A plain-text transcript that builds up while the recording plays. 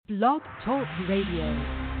Blog Talk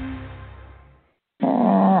Radio.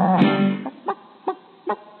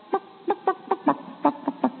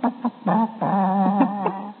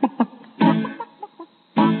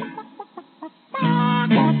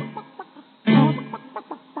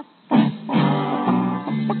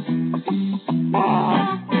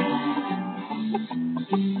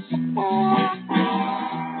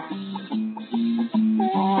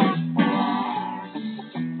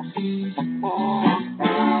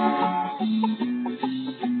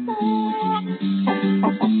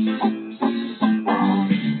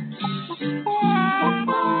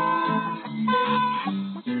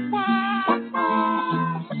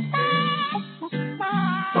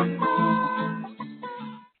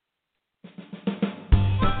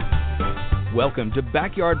 Welcome to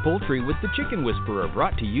Backyard Poultry with the Chicken Whisperer,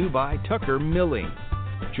 brought to you by Tucker Milling.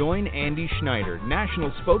 Join Andy Schneider,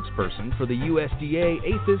 National Spokesperson for the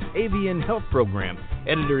USDA-APHIS Avian Health Program,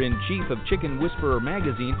 Editor-in-Chief of Chicken Whisperer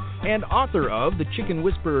Magazine, and author of The Chicken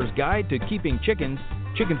Whisperer's Guide to Keeping Chickens,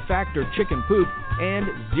 Chicken Factor Chicken Poop, and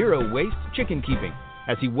Zero Waste Chicken Keeping,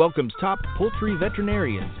 as he welcomes top poultry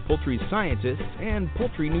veterinarians, poultry scientists, and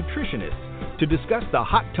poultry nutritionists to discuss the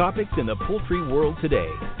hot topics in the poultry world today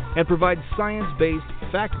and provide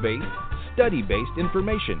science-based, fact-based, study-based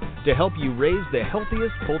information to help you raise the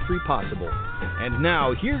healthiest poultry possible. And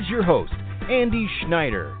now, here's your host, Andy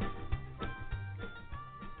Schneider.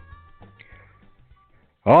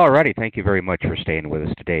 Alrighty, thank you very much for staying with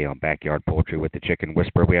us today on Backyard Poultry with the Chicken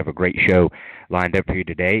Whisperer. We have a great show lined up for you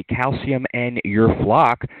today, Calcium and Your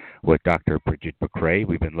Flock with Dr. Brigid McCrea.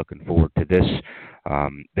 We've been looking forward to this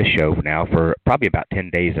show now for probably about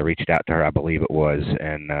 10 days. I reached out to her, I believe it was,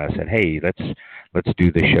 and said, hey, let's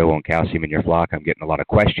do the show on Calcium in Your Flock. I'm getting a lot of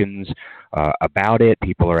questions about it.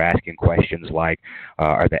 People are asking questions like,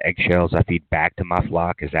 are the eggshells I feed back to my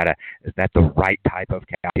flock, is that the right type of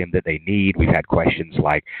calcium that they need? We've had questions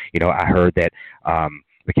like, I heard that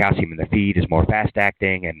the calcium in the feed is more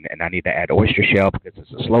fast-acting, and I need to add oyster shell because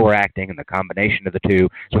it's a slower acting, and the combination of the two.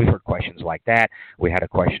 So we've heard questions like that. We had a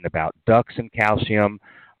question about ducks and calcium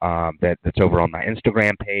that's over on my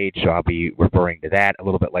Instagram page, so I'll be referring to that a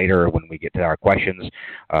little bit later when we get to our questions.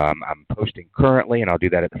 I'm posting currently, and I'll do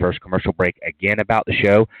that at the first commercial break again about the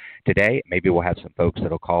show today. Maybe we'll have some folks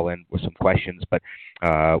that'll call in with some questions, but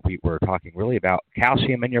we were talking really about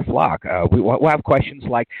calcium in your flock. We'll have questions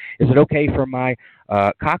like, is it okay for my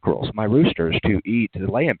cockerels, my roosters, to eat the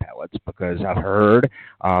laying pellets? Because I've heard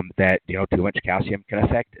that too much calcium can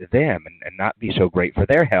affect them and not be so great for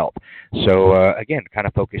their health. So again, kind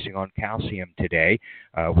of focusing on calcium today.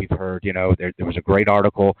 We've heard there was a great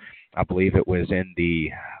article, I believe it was in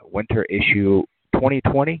the winter issue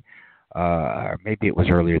 2020. Or maybe it was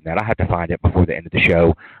earlier than that. I'll have to find it before the end of the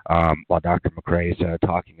show. While Dr. McCrea is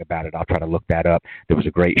talking about it, I'll try to look that up. There was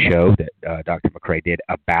a great show that Dr. McCrea did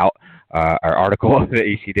about our article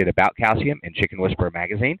that she did about calcium in Chicken Whisperer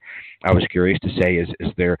magazine. I was curious to say,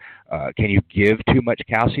 is there, can you give too much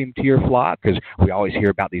calcium to your flock? Because we always hear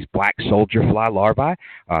about these black soldier fly larvae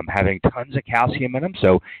having tons of calcium in them.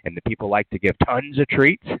 And the people like to give tons of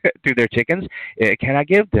treats to their chickens. Can I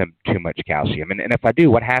give them too much calcium? And if I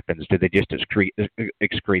do, what happens? Do they just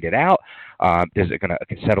excrete it out? Is it going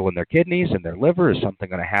to settle in their kidneys and their liver? Is something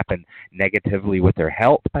going to happen negatively with their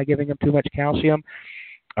health by giving them too much calcium?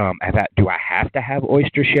 Do I have to have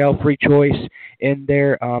oyster shell free choice in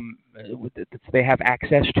there that they have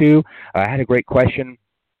access to? I had a great question,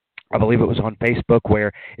 I believe it was on Facebook,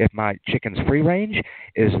 where if my chicken's free range,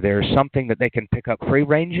 is there something that they can pick up free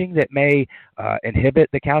ranging that may inhibit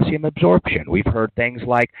the calcium absorption? We've heard things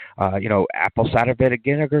like, apple cider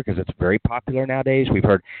vinegar, because it's very popular nowadays. We've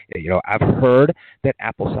heard, I've heard that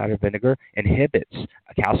apple cider vinegar inhibits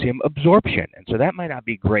calcium absorption. And so that might not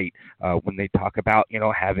be great when they talk about,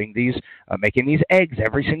 having these, making these eggs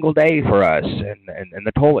every single day for us and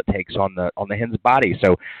the toll it takes on the hen's body.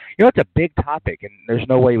 So, it's a big topic, and there's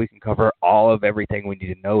no way we can cover all of everything we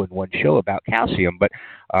need to know in one show about calcium. But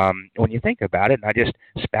when you think about it, and I just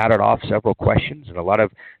spouted off several questions and a lot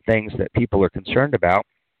of things that people are concerned about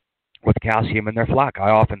with calcium in their flock.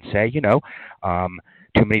 I often say,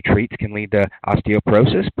 too many treats can lead to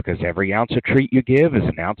osteoporosis because every ounce of treat you give is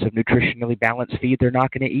an ounce of nutritionally balanced feed they're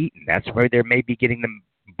not going to eat, and that's where they may be getting the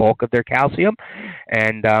bulk of their calcium,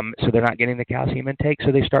 and so they're not getting the calcium intake,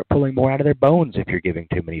 so they start pulling more out of their bones if you're giving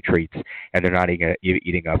too many treats, and they're not eating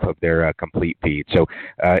enough of their complete feed. So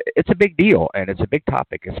it's a big deal, and it's a big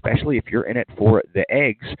topic, especially if you're in it for the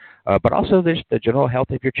eggs, but also there's the general health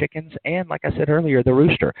of your chickens, and like I said earlier, the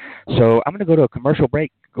rooster. So I'm going to go to a commercial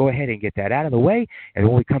break. go ahead and get that out of the way. And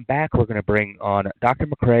when we come back, we're going to bring on Dr.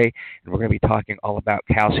 McCrea, and we're going to be talking all about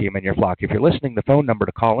calcium in your flock. If you're listening, the phone number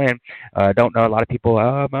to call in, don't know, a lot of people,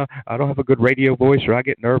 I don't have a good radio voice or I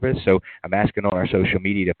get nervous, so I'm asking on our social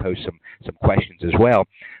media to post some questions as well.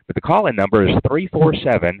 But the call-in number is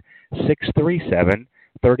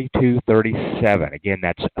 347-637-3237. Again,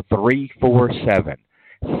 that's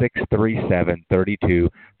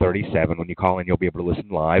 347-637-3237. When you call in, you'll be able to listen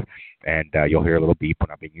live, and you'll hear a little beep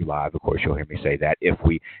when I bring you live. Of course, you'll hear me say that if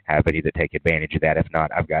we have any that take advantage of that. If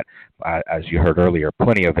not, I've got, as you heard earlier,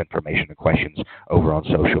 plenty of information and questions over on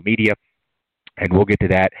social media. And we'll get to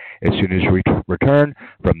that as soon as we return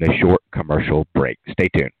from this short commercial break. Stay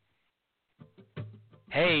tuned.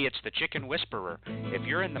 Hey, it's the Chicken Whisperer. If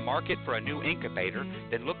you're in the market for a new incubator,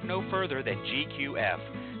 then look no further than GQF.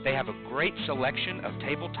 They have a great selection of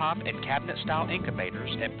tabletop and cabinet-style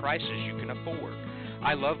incubators at prices you can afford.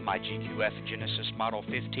 I love my GQF Genesis Model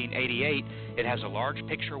 1588. It has a large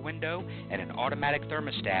picture window and an automatic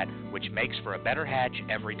thermostat, which makes for a better hatch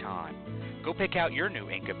every time. Go pick out your new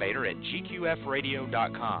incubator at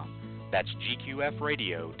gqfradio.com. That's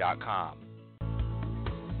gqfradio.com.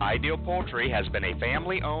 Ideal Poultry has been a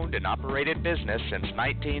family-owned and operated business since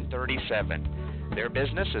 1937. Their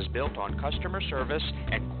business is built on customer service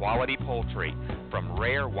and quality poultry, from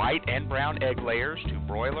rare white and brown egg layers to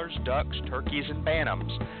broilers, ducks, turkeys, and bantams.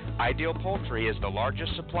 Ideal Poultry is the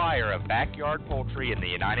largest supplier of backyard poultry in the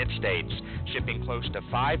United States, shipping close to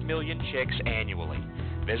 5 million chicks annually.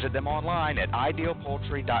 Visit them online at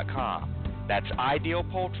idealpoultry.com. That's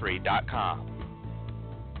idealpoultry.com.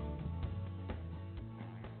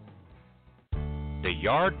 The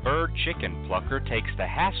Yard Bird Chicken Plucker takes the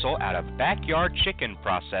hassle out of backyard chicken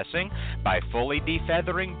processing by fully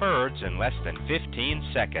defeathering birds in less than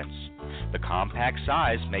 15 seconds. The compact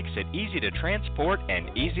size makes it easy to transport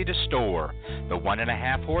and easy to store. The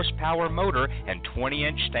 1.5 horsepower motor and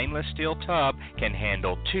 20-inch stainless steel tub can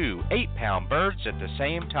handle 2 8-pound birds at the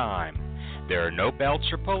same time. There are no belts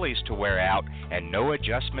or pulleys to wear out and no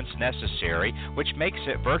adjustments necessary, which makes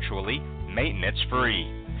it virtually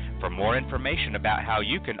maintenance-free. For more information about how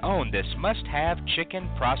you can own this must-have chicken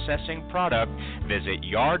processing product, visit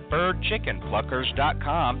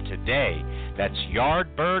yardbirdchickenpluckers.com today. That's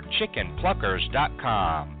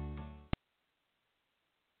yardbirdchickenpluckers.com.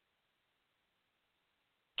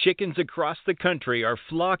 Chickens across the country are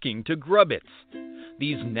flocking to Grubbits.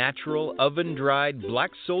 These natural, oven-dried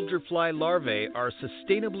black soldier fly larvae are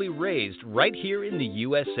sustainably raised right here in the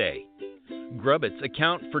USA. Grubbits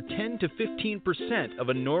account for 10 to 15% of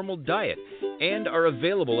a normal diet and are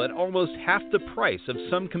available at almost half the price of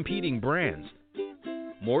some competing brands.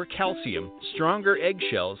 More calcium, stronger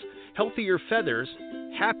eggshells, healthier feathers,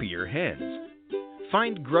 happier hens.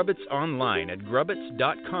 Find Grubbits online at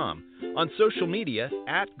grubbits.com, on social media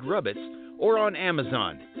at Grubbits, or on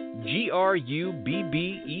Amazon,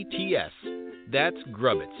 Grubbets. That's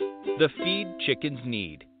Grubbits, the feed chickens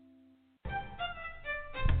need.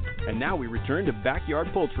 And now we return to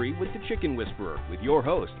Backyard Poultry with the Chicken Whisperer, with your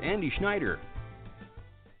host, Andy Schneider.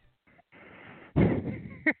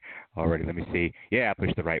 Alrighty, let me see. Yeah, I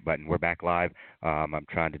pushed the right button. We're back live. I'm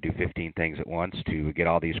trying to do 15 things at once to get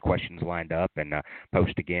all these questions lined up and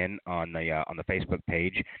post again on the Facebook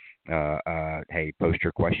page. Hey, post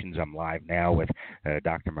your questions. I'm live now with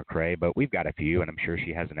Dr. McCrea, but we've got a few, and I'm sure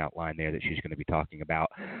she has an outline there that she's going to be talking about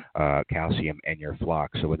calcium in your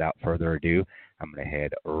flock. So without further ado, I'm going to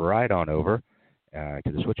head right on over to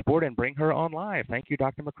the switchboard and bring her on live. Thank you,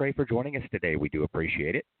 Dr. McCrea, for joining us today. We do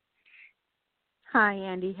appreciate it. Hi,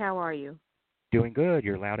 Andy. How are you? Doing good.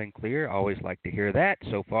 You're loud and clear. Always like to hear that.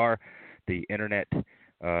 So far, the internet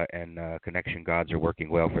and connection gods are working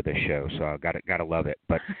well for this show, so I gotta love it.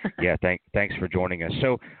 But yeah, thanks for joining us.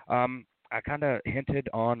 So I kind of hinted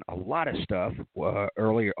on a lot of stuff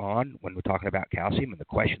earlier on when we're talking about calcium and the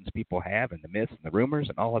questions people have and the myths and the rumors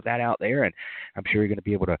and all of that out there, and I'm sure you're going to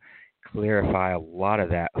be able to clarify a lot of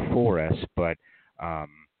that for us. But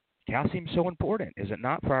calcium is so important, is it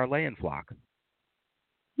not, for our laying flock?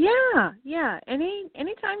 Yeah.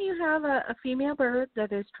 Anytime you have a female bird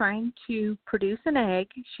that is trying to produce an egg,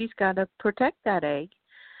 she's got to protect that egg,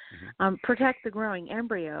 protect the growing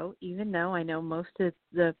embryo, even though I know most of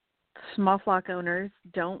the small flock owners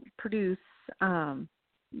don't produce,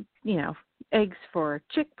 eggs for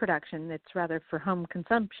chick production. It's rather for home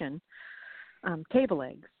consumption, table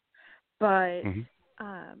eggs. But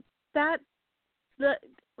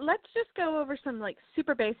let's just go over some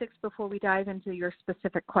super basics before we dive into your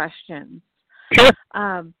specific questions. Sure.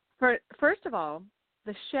 First of all,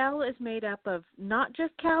 the shell is made up of not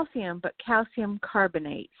just calcium, but calcium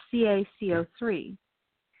carbonate, CaCO3.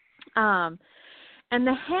 And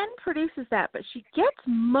the hen produces that, but she gets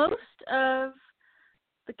most of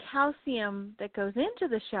the calcium that goes into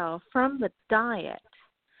the shell from the diet.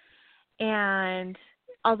 And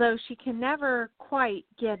although she can never quite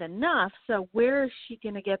get enough, so where is she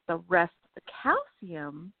going to get the rest of the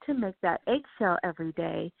calcium to make that eggshell every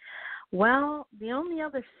day? Well, the only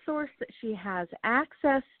other source that she has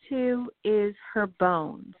access to is her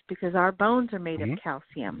bones, because our bones are made of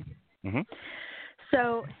calcium.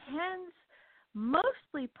 So hens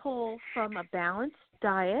mostly pull from a balanced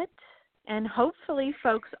diet, and hopefully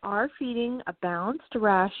folks are feeding a balanced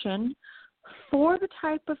ration for the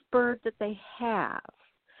type of bird that they have.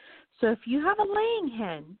 So if you have a laying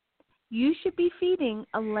hen, you should be feeding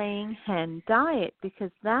a laying hen diet,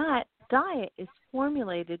 because that diet is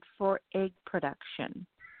formulated for egg production.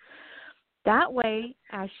 That way,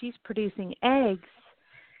 as she's producing eggs,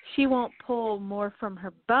 she won't pull more from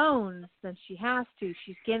her bones than she has to.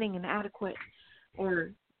 She's getting an adequate,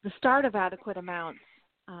 or the start of adequate amounts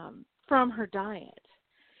from her diet.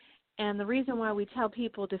 And the reason why we tell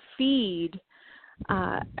people to feed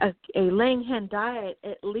a laying hen diet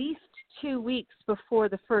at least 2 weeks before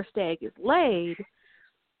the first egg is laid,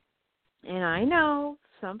 and I know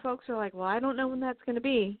some folks are like, well, I don't know when that's going to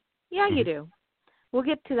be. Yeah, you do. We'll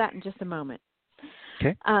get to that in just a moment.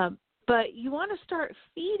 Okay. But you want to start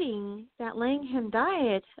feeding that laying hen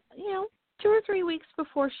diet, 2 or 3 weeks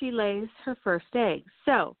before she lays her first egg.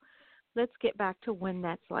 So let's get back to when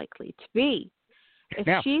that's likely to be.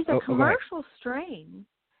 If she's a commercial strain,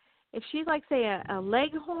 if she's like, say, a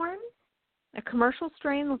leghorn, a commercial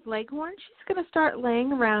strain with leghorn, she's going to start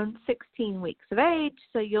laying around 16 weeks of age.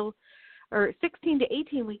 Or 16 to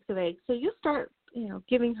 18 weeks of age. So you'll start,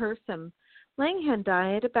 giving her some laying hen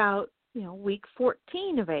diet about, week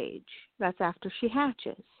 14 of age. That's after she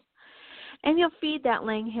hatches. And you'll feed that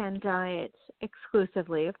laying hen diet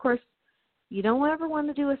exclusively. Of course, you don't ever want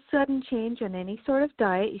to do a sudden change on any sort of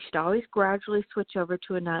diet. You should always gradually switch over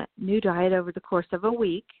to a new diet over the course of a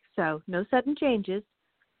week. So no sudden changes,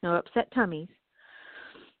 no upset tummies.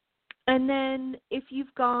 And then if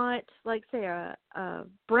you've got, like, say, a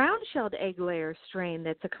brown-shelled egg layer strain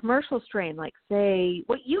that's a commercial strain, like, say,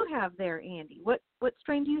 what you have there, Andy. What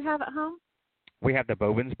strain do you have at home? We have the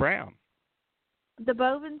Bovins Brown. The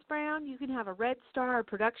Bovins Brown. You can have a Red Star, a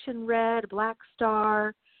Production Red, a Black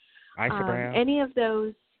Star. Isa Brown. Any of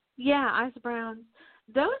those. Yeah, Isa Browns.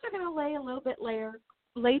 Those are going to lay a little bit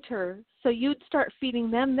later, so you'd start feeding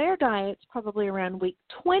them their diets probably around week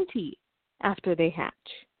 20 after they hatch.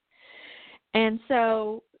 And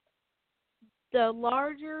so the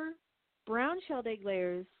larger brown-shelled egg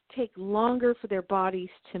layers take longer for their bodies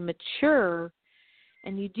to mature,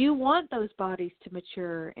 and you do want those bodies to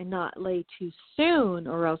mature and not lay too soon,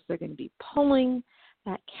 or else they're going to be pulling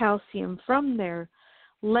that calcium from their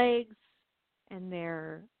legs and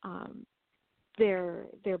their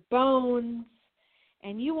bones,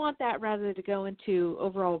 and you want that rather to go into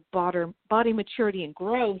overall body maturity and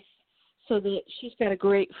growth, so that she's got a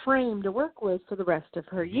great frame to work with for the rest of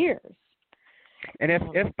her years. And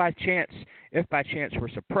if by chance we're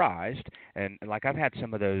surprised, and like I've had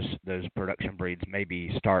some of those production breeds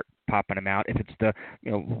maybe start popping them out if it's the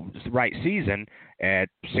right season at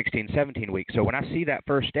 16, 17 weeks. So when I see that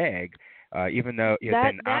first egg, even though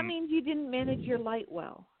that means you didn't manage your light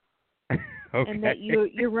well, okay. And that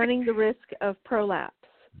you're running the risk of prolapse.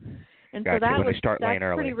 And gotcha. So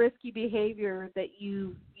that's pretty risky behavior that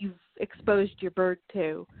you've exposed your bird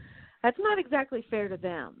to. That's not exactly fair to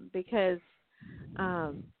them, because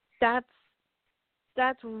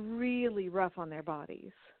that's really rough on their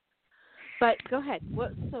bodies. But go ahead.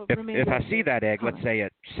 If I see that egg, let's say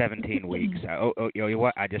at 17 weeks, you know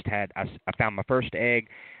what? I found my first egg.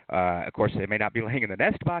 Of course, they may not be laying in the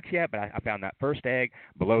nest box yet, but I found that first egg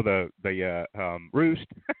below the roost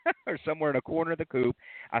or somewhere in a corner of the coop.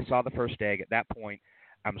 I saw the first egg. At that point,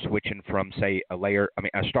 I'm switching from, say, a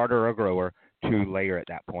starter or a grower to layer at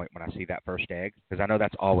that point when I see that first egg, because I know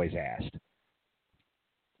that's always asked.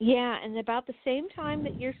 Yeah, and about the same time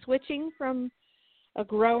that you're switching from a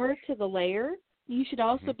grower to the layer, you should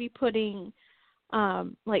also be putting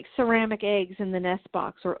like ceramic eggs in the nest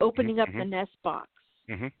box, or opening up the nest box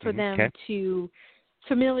for them to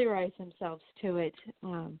familiarize themselves to it.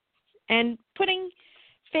 And putting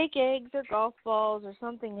fake eggs or golf balls or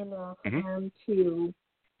something in there for them to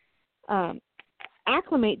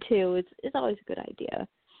acclimate to is always a good idea.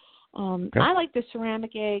 I like the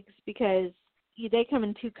ceramic eggs because they come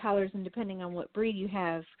in two colors, and depending on what breed you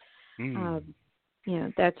have,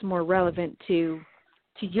 that's more relevant to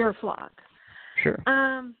your flock. Sure.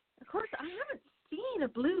 Of course, I haven't seen a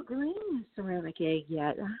blue-green ceramic egg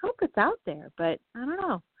yet. I hope it's out there, but I don't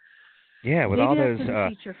know. Yeah, with Maybe all that's those in the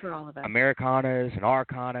future for all of us. Americanas and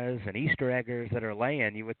Arcanas and Easter eggers that are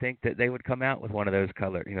laying, you would think that they would come out with one of those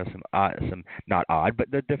color, some not odd,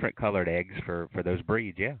 but the different colored eggs for those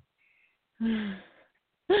breeds. Yeah.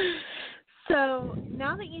 So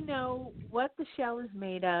now that you know what the shell is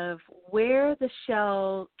made of, where the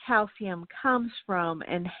shell calcium comes from,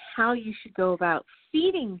 and how you should go about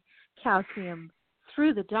feeding calcium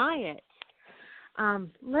through the diet,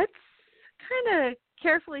 let's kind of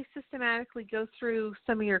carefully, systematically go through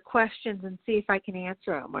some of your questions and see if I can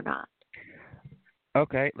answer them or not.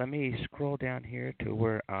 Okay, let me scroll down here to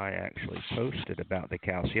where I actually posted about the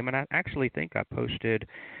calcium, and I actually think I posted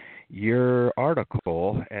your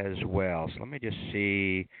article as well. So let me just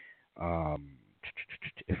see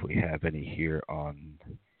if we have any here on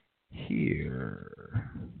here.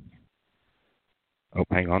 Oh,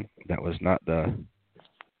 hang on. That was the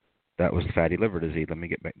fatty liver disease. Let me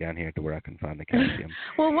get back down here to where I can find the calcium.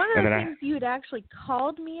 Well, one of the things you had actually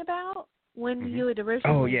called me about when you had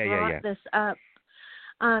originally brought this up,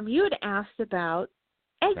 you had asked about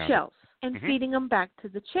eggshells and feeding them back to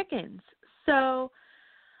the chickens. So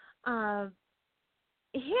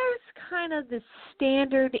here's kind of the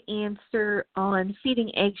standard answer on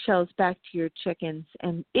feeding eggshells back to your chickens.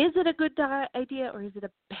 And is it a good idea or is it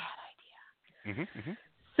a bad idea?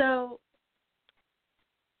 So,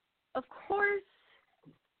 of course,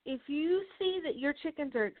 if you see that your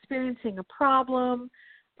chickens are experiencing a problem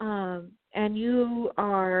and you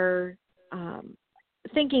are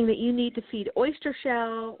thinking that you need to feed oyster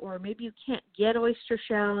shell, or maybe you can't get oyster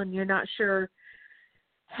shell and you're not sure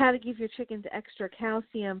how to give your chickens extra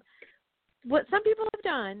calcium, what some people have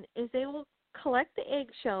done is they will collect the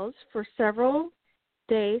eggshells for several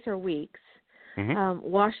days or weeks,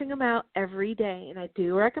 washing them out every day. And I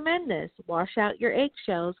do recommend this. Wash out your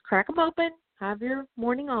eggshells, crack them open, have your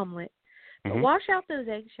morning omelet, but wash out those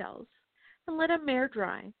eggshells and let them air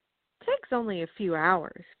dry. It takes only a few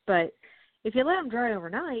hours, but if you let them dry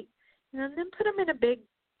overnight, then put them in a big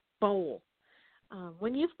bowl.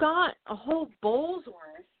 When you've got a whole bowl's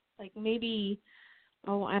worth, like maybe,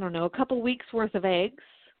 a couple weeks worth of eggs,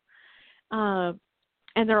 and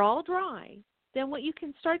they're all dry, then what you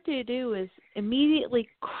can start to do is immediately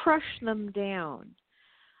crush them down.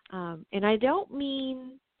 And I don't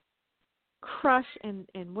mean crush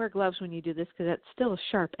and wear gloves when you do this, because that's still a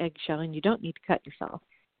sharp eggshell and you don't need to cut yourself.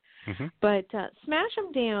 But smash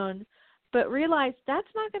them down, but realize that's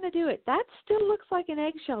not going to do it. That still looks like an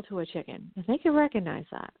eggshell to a chicken, and they can recognize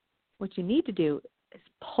that. What you need to do is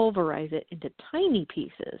pulverize it into tiny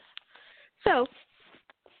pieces. So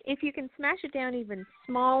if you can smash it down even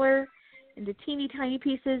smaller into teeny tiny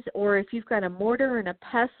pieces, or if you've got a mortar and a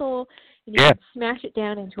pestle and you can smash it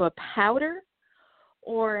down into a powder,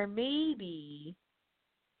 or maybe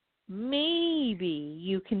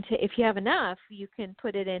you can, if you have enough, you can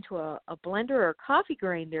put it into a blender or a coffee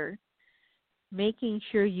grinder, making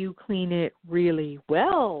sure you clean it really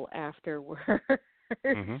well afterwards.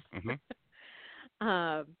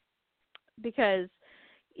 Because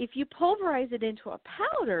if you pulverize it into a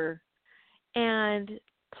powder and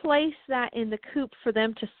place that in the coop for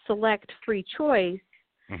them to select free choice,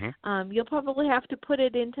 you'll probably have to put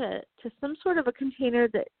it into some sort of a container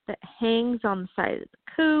that hangs on the side of the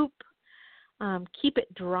coop. Keep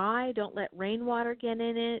it dry. Don't let rainwater get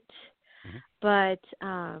in it. But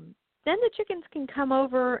then the chickens can come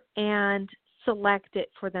over and select it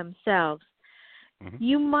for themselves.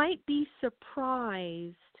 You might be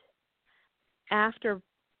surprised after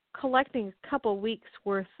collecting a couple weeks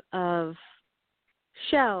worth of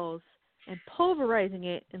shells and pulverizing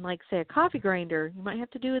it in, like, say, a coffee grinder. You might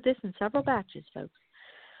have to do this in several batches, folks.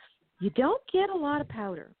 You don't get a lot of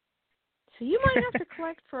powder. So you might have to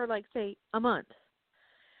collect for, like, say, a month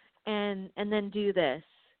and then do this.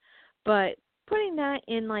 But putting that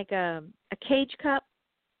in, like, a cage cup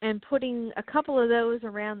and putting a couple of those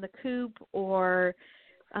around the coop, or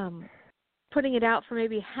putting it out for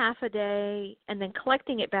maybe half a day and then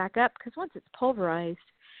collecting it back up, because once it's pulverized,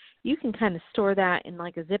 you can kind of store that in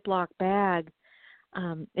like a Ziploc bag.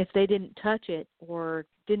 If they didn't touch it or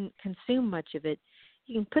didn't consume much of it,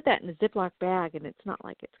 you can put that in a Ziploc bag, and it's not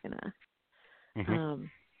like it's going to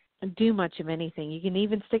do much of anything. You can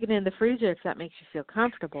even stick it in the freezer if that makes you feel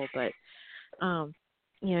comfortable, but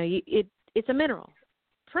it's a mineral.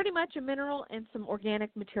 Pretty much a mineral and some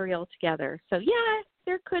organic material together. So, yeah,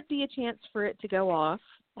 there could be a chance for it to go off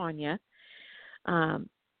on you.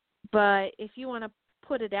 But if you want to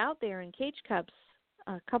put it out there in cage cups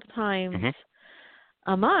a couple times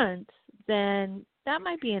a month, then that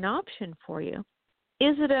might be an option for you.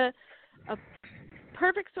 Is it a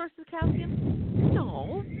perfect source of calcium?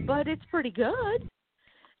 No, but it's pretty good.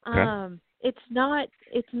 It's not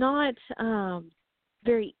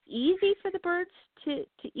very easy for the birds to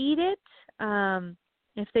eat it.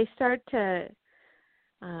 If they start to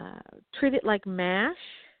treat it like mash,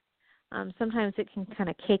 sometimes it can kind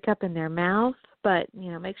of cake up in their mouth. But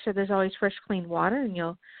make sure there's always fresh, clean water, and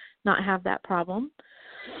you'll not have that problem.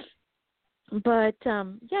 But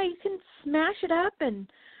you can smash it up,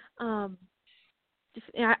 and I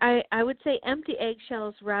would say empty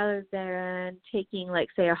eggshells rather than taking, like,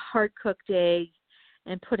 say, a hard-cooked egg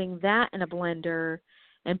and putting that in a blender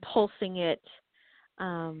and pulsing it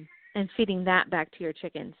and feeding that back to your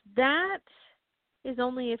chickens. That is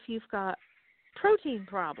only if you've got protein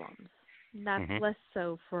problems. That's less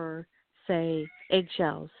so for, say,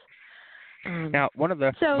 eggshells. Now, one of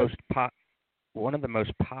the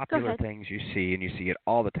most popular things you see, and you see it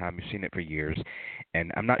all the time, you've seen it for years,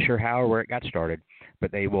 and I'm not sure how or where it got started,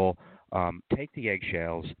 but they will take the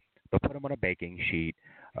eggshells, they'll put them on a baking sheet,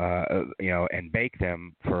 and bake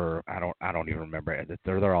them for, I don't even remember,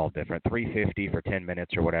 they're all different, 350 for 10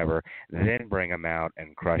 minutes or whatever, then bring them out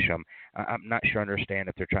and crush them. I'm not sure I understand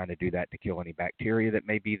if they're trying to do that to kill any bacteria that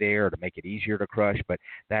may be there or to make it easier to crush, but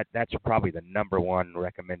that's probably the number one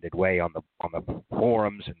recommended way on the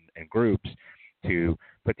forums and groups, to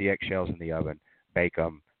put the eggshells in the oven, bake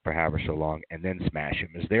them for however so long, and then smash them.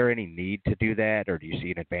 Is there any need to do that, or do you see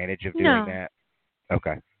an advantage of doing that?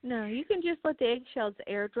 Okay. No, you can just let the eggshells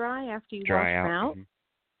air dry after you wash them out.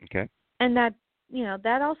 Okay. And that,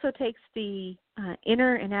 that also takes the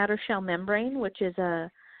inner and outer shell membrane, which is a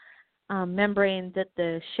membrane that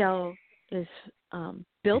the shell is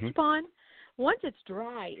built upon. Once it's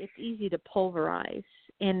dry, it's easy to pulverize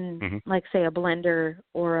in, like, say, a blender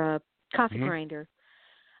or a coffee grinder.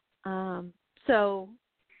 So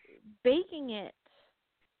baking it,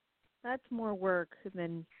 that's more work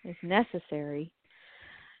than is necessary.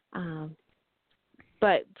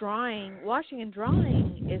 But washing and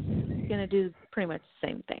drying is going to do pretty much the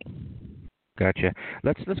same thing. Gotcha.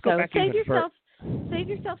 Let's go back even further. Save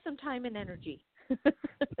yourself some time and energy.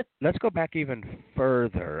 Let's go back even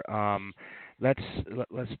further. Let's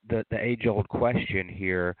the age-old question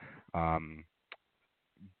here.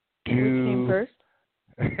 Which came first?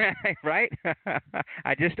 Right?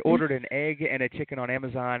 I just ordered an egg and a chicken on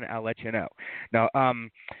Amazon. I'll let you know. Now,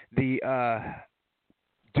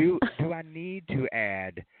 do I need to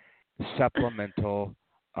add supplemental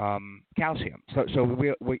calcium? So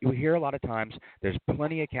we hear a lot of times there's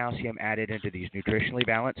plenty of calcium added into these nutritionally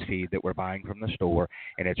balanced feed that we're buying from the store,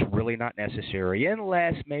 and it's really not necessary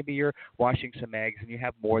unless maybe you're washing some eggs and you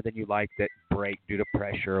have more than you like that break due to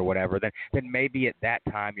pressure or whatever. Then maybe at that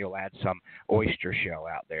time you'll add some oyster shell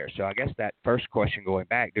out there. So I guess that first question going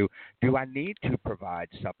back, do I need to provide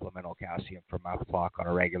supplemental calcium for my flock on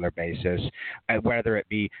a regular basis, whether it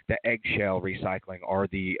be the eggshell recycling or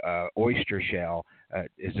the oyster shell?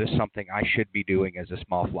 Is this something I should be doing as a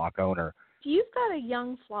small flock owner? If you've got a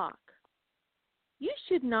young flock, you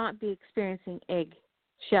should not be experiencing egg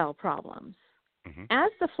shell problems. As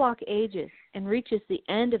the flock ages and reaches the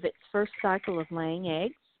end of its first cycle of laying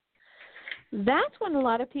eggs, that's when a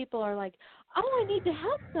lot of people are like, oh, I need to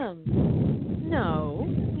help them. No,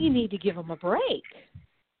 you need to give them a break.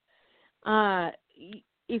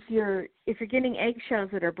 If you're getting eggshells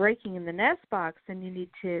that are breaking in the nest box, then you need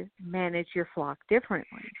to manage your flock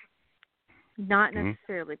differently. Not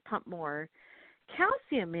necessarily pump more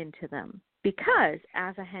calcium into them, because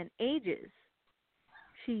as a hen ages,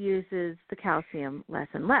 she uses the calcium less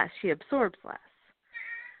and less. She absorbs less.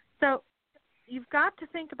 So you've got to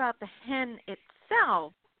think about the hen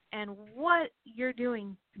itself and what you're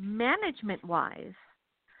doing management-wise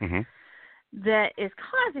that is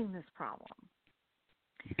causing this problem.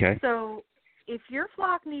 Okay. So if your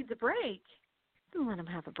flock needs a break, then let them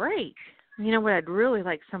have a break. You know what I'd really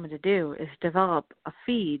like someone to do is develop a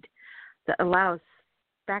feed that allows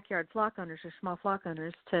backyard flock owners or small flock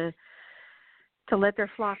owners to let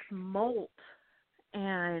their flocks molt,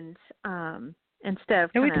 and instead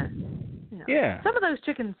of kind of, some of those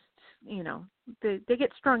chickens, they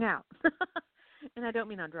get strung out, and I don't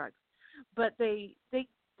mean on drugs, but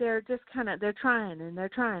they're just they're trying and they're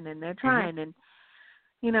trying and they're trying, and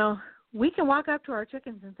we can walk up to our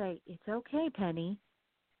chickens and say, it's okay, Penny,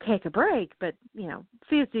 take a break, but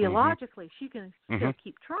physiologically she can still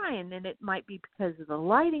keep trying, and it might be because of the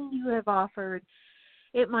lighting you have offered.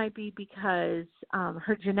 It might be because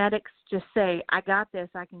her genetics just say, I got this,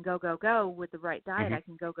 I can go, with the right diet, I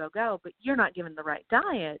can go, but you're not given the right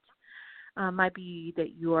diet. Might be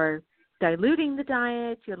that you're diluting the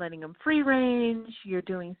diet, you're letting them free range, you're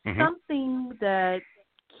doing something that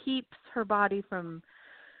keeps her body from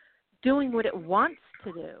doing what it wants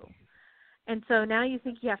to do. And so now you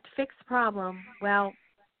think you have to fix the problem. Well,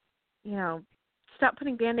 stop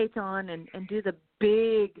putting Band-Aids on and do the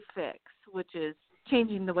big fix, which is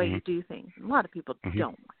changing the way you do things. And a lot of people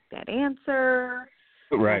don't like that answer.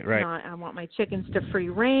 Right. I want my chickens to free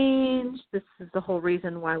range. This is the whole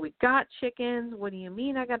reason why we got chickens. What do you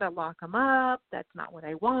mean I got to lock them up? That's not what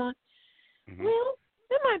I want. Well,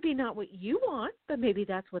 that might be not what you want, but maybe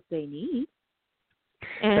that's what they need.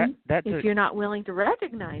 And if you're not willing to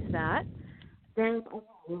recognize that, then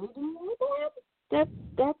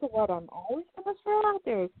that's what I'm always going to throw out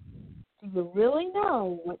there. Do you really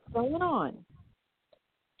know what's going on?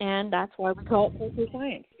 And that's why we call it poultry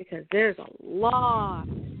science, because there's a lot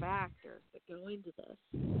of factors that go into this.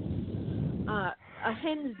 A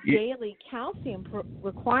hen's daily calcium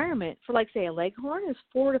requirement for, like, say, a leghorn is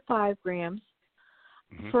 4 to 5 grams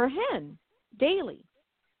for a hen daily.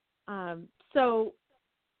 So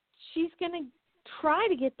she's going to try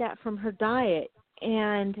to get that from her diet.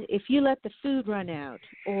 And if you let the food run out,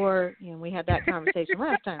 or, we had that conversation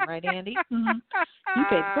last time, right, Andy? You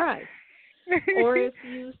paid the price. Or if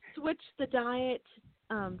you switch the diet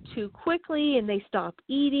too quickly and they stop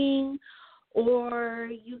eating, or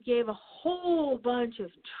you gave a whole bunch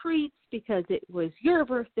of treats because it was your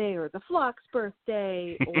birthday or the flock's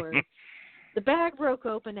birthday, or the bag broke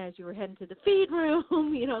open as you were heading to the feed room,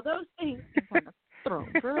 those things can kind of throw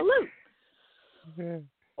them for a loop.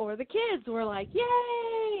 Or the kids were like,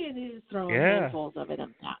 yay, and they're just throwing handfuls of it out.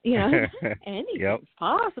 Anything's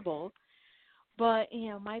possible. But,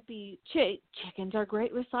 might be chickens are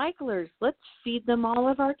great recyclers. Let's feed them all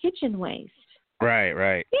of our kitchen waste.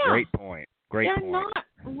 Right. Yeah. Great point. They're not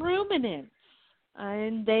ruminants.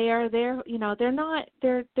 And they are there,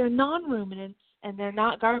 they're non-ruminants, and they're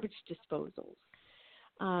not garbage disposals.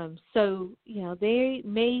 So, they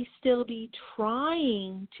may still be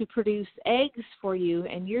trying to produce eggs for you,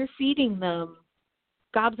 and you're feeding them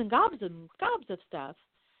gobs and gobs of stuff.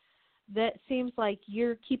 That seems like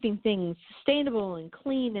you're keeping things sustainable and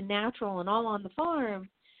clean and natural and all on the farm.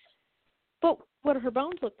 But what do her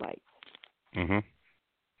bones look like?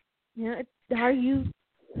 Are you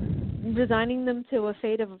designing them to a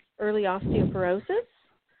fate of early osteoporosis?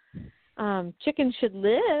 Chickens should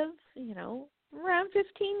live, around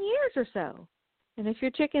 15 years or so. And if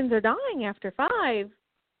your chickens are dying after 5,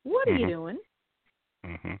 what are you doing?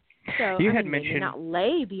 So you had mentioned, maybe not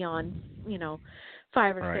lay beyond,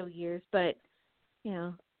 5 or so years, but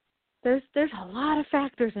there's a lot of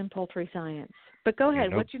factors in poultry science. But go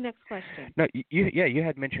ahead. What's your next question? No, you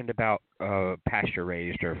had mentioned about pasture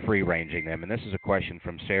raised or free ranging them, and this is a question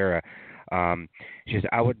from Sarah. She says,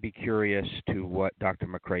 I would be curious to what Dr.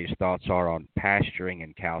 McCrea's thoughts are on pasturing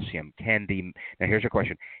and calcium. Now here's a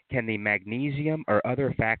question: can the magnesium or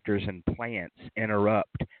other factors in plants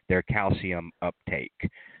interrupt their calcium uptake?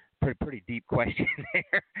 Pretty deep question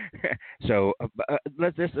there. So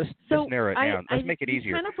let's narrow it down. Let's make it easier.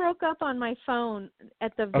 You kind of broke up on my phone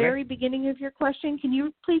at the very beginning of your question. Can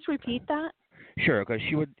you please repeat that? Sure, because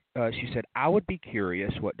she said, I would be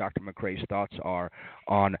curious what Dr. McCrea's thoughts are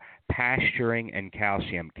on pasturing and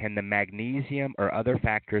calcium. Can the magnesium or other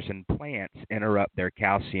factors in plants interrupt their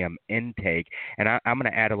calcium intake? And I'm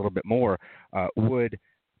going to add a little bit more. Would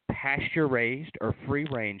pasture-raised or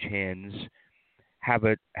free-range hens have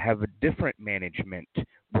a different management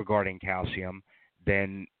regarding calcium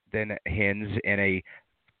than hens in a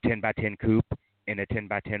 10x10 coop in a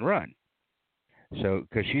 10x10 run? So,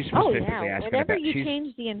 because she's specifically asking whenever about, you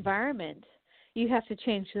change the environment, you have to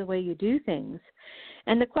change the way you do things.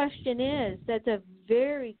 And the question is, that's a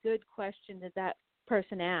very good question that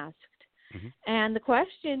person asked. And the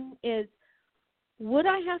question is, would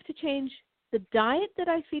I have to change the diet that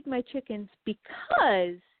I feed my chickens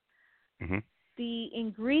because the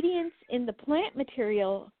ingredients in the plant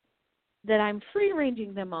material that I'm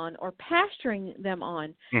free-ranging them on or pasturing them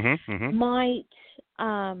on might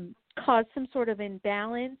cause some sort of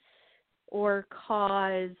imbalance or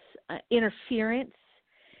cause interference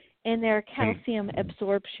in their calcium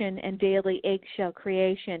absorption and daily eggshell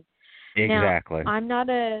creation. Exactly. Now,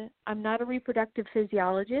 I'm not a reproductive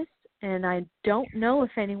physiologist, and I don't know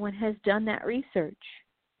if anyone has done that research.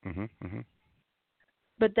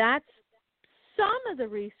 But that's some of the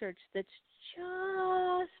research that's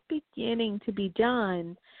just beginning to be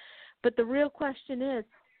done. But the real question is,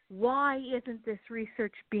 why isn't this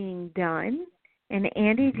research being done? And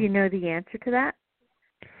Andy, do you know the answer to that?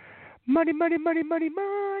 Money.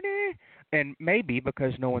 And maybe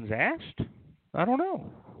because no one's asked. I don't know.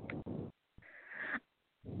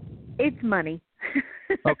 It's money.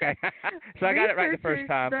 Okay. So I got it right the first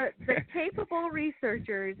time. The capable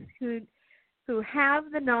researchers who who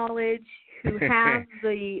have the knowledge, who have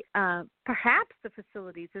the perhaps the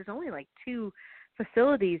facilities. There's only like 2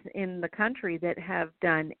 facilities in the country that have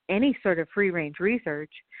done any sort of free-range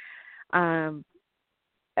research,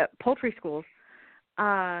 poultry schools.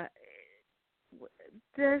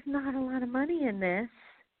 There's not a lot of money in this,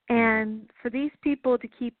 and for these people to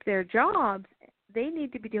keep their jobs, they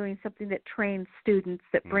need to be doing something that trains students,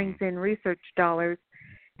 that brings in research dollars,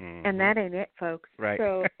 and that ain't it, folks. Right.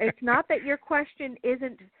 So it's not that your question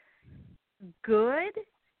isn't good,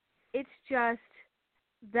 it's just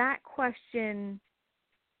that question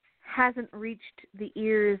hasn't reached the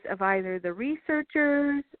ears of either the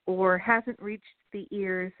researchers or hasn't reached the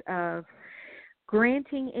ears of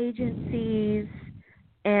granting agencies,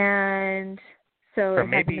 and so it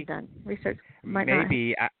hasn't been done. Research might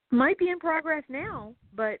be in progress now,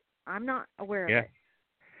 but I'm not aware of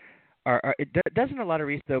it. Doesn't a lot of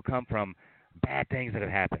research, though, come from bad things that have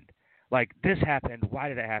happened? Like, this happened, why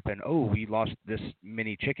did it happen? Oh, we lost this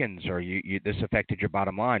many chickens, or this affected your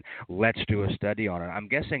bottom line. Let's do a study on it. I'm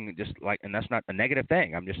guessing just like, and that's not a negative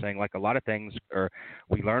thing. I'm just saying, like, a lot of things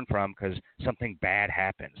we learn from because something bad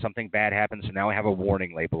happened. Something bad happened, so now we have a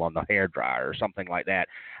warning label on the hairdryer or something like that.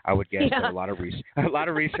 I would guess that a lot of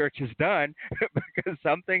research is done because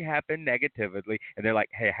something happened negatively, and they're like,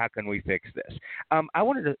 hey, how can we fix this? I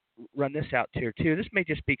wanted to run this out here, too. This may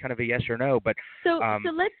just be kind of a yes or no, but so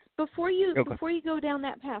let's before you go down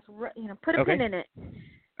that path, put a pin in it.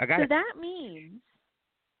 I got it. So that means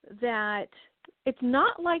that it's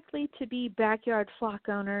not likely to be backyard flock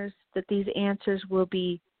owners that these answers will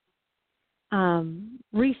be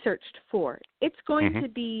researched for. It's going to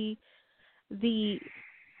be the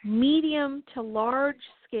medium to large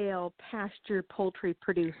scale pasture poultry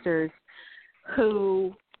producers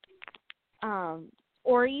who,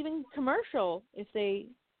 or even commercial if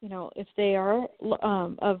they are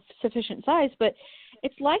of sufficient size, but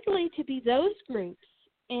it's likely to be those groups.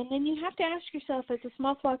 And then you have to ask yourself as a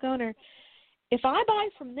small flock owner, if I buy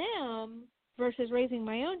from them versus raising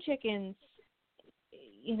my own chickens,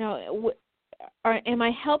 am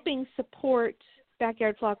I helping support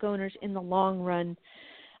backyard flock owners in the long run?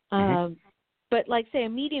 But like, say, a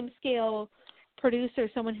medium-scale producer,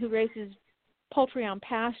 someone who raises poultry on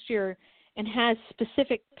pasture and has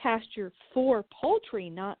specific pasture for poultry,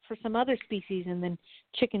 not for some other species, and then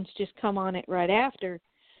chickens just come on it right after.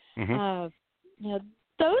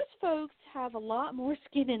 Those folks have a lot more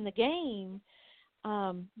skin in the game,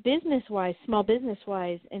 business-wise, small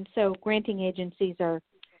business-wise, and so granting agencies are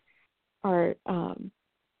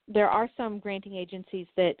there are some granting agencies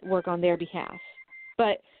that work on their behalf.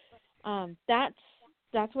 But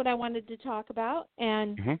that's what I wanted to talk about.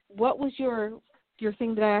 And what was your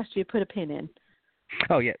thing that I asked you to put a pin in?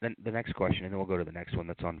 Oh, yeah, the next question, and then we'll go to the next one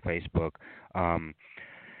that's on Facebook.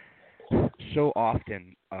 So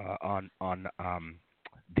often on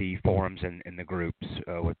the forums and the groups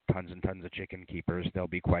with tons and tons of chicken keepers, there'll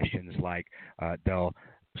be questions like they'll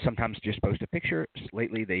sometimes just post a picture.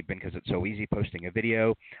 Lately, they've been, because it's so easy, posting a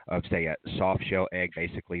video of, say, a soft shell egg.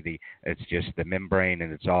 Basically, it's just the membrane,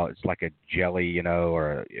 and it's like a jelly,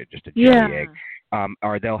 or just a jelly egg.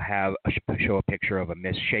 Or they'll show a picture of a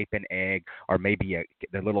misshapen egg, or maybe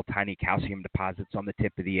the little tiny calcium deposits on the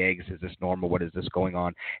tip of the eggs. Is this normal? What is this going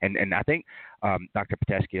on? And I think, Dr.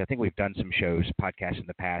 Pitesky, I think we've done some podcasts in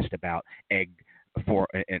the past about egg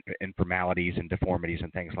informalities and deformities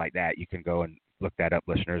and things like that. You can go and look that up,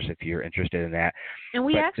 listeners, if you're interested in that. And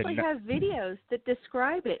we actually have videos that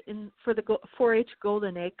describe it for the 4-H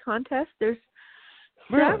Golden Egg Contest. There's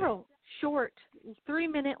several short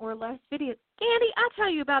 3-minute or less videos. Andy, I tell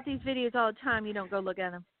you about these videos all the time. You don't go look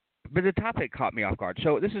at them. But the topic caught me off guard.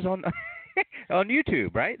 So this is on on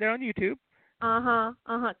YouTube, right? They're on YouTube.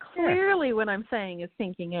 Clearly what I'm saying is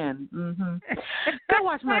sinking in. Go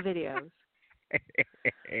watch my videos.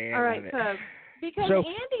 All right, folks. Because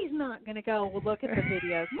Andy's not going to go look at the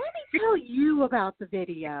videos. Let me tell you about the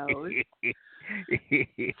videos.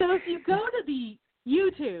 So if you go to the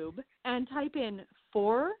YouTube and type in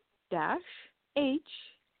 4-H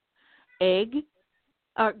egg,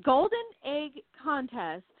 Golden Egg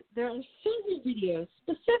Contest, there are several videos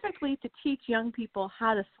specifically to teach young people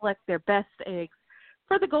how to select their best eggs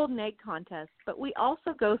for the Golden Egg Contest. But we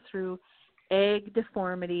also go through egg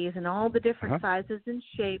deformities and all the different sizes and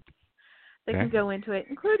shapes that can go into it,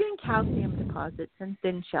 including calcium deposits and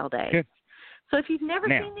thin-shelled eggs. Good. So if you've never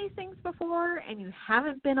seen these things before and you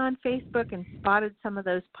haven't been on Facebook and spotted some of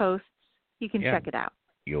those posts, you can check it out.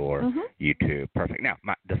 Your YouTube. Perfect. Now,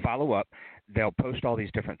 the follow-up, they'll post all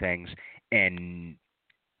these different things, and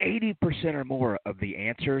 80% or more of the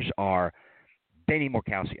answers are they need more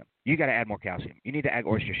calcium. You got to add more calcium. You need to add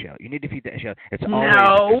oyster shell. You need to feed that shell. It's No.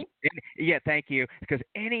 always yeah. Thank you. Because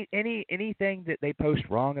anything that they post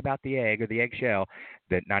wrong about the egg or the eggshell,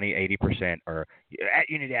 that 80% or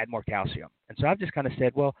you need to add more calcium. And so I've just kind of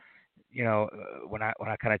said, well, when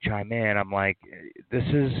I kind of chime in, I'm like,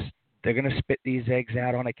 they're going to spit these eggs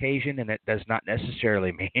out on occasion, and it does not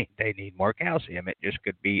necessarily mean they need more calcium. It just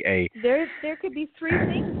could be There could be three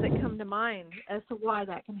things that come to mind as to why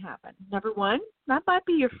that can happen. Number one, that might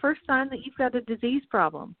be your first sign that you've got a disease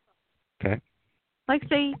problem. Okay. Like,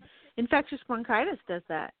 say, infectious bronchitis does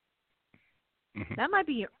that. Mm-hmm. That might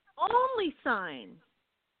be your only sign.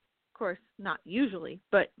 Of course, not usually,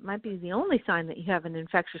 but might be the only sign that you have an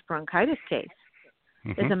infectious bronchitis case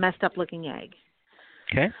is a messed up looking egg.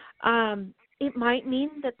 Okay. It might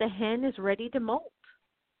mean that the hen is ready to molt.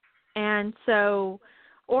 And so,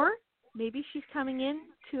 or maybe she's coming in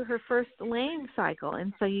to her first laying cycle,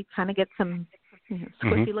 and so you kind of get some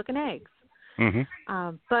squishy looking eggs.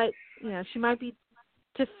 Mm-hmm. But she might be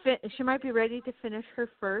ready to finish her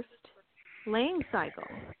first laying cycle,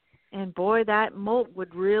 and boy, that molt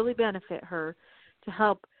would really benefit her to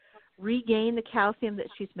help regain the calcium that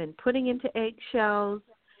she's been putting into eggshells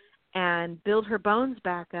and build her bones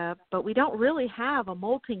back up. But we don't really have a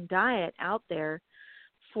molting diet out there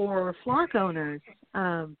for flock owners.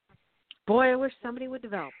 Boy, I wish somebody would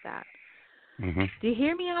develop that. Mm-hmm. Do you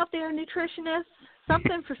hear me out there, nutritionists?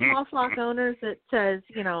 Something for small flock owners that says,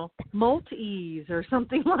 molt ease or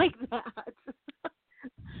something like that.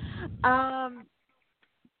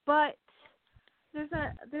 But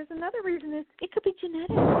there's another reason. It could be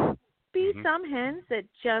genetic. Be some hens that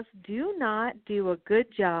just do not do a good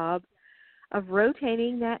job of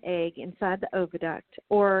rotating that egg inside the oviduct,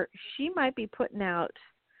 or she might be putting out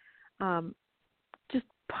just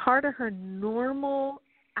part of her normal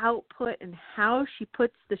output and how she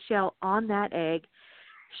puts the shell on that egg.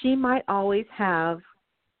 She might always have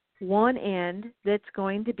one end that's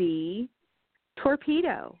going to be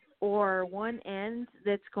torpedo, or one end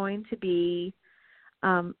that's going to be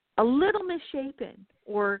a little misshapen,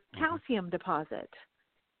 or calcium deposit.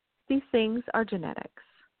 These things are genetics.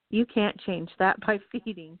 You can't change that by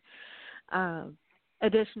feeding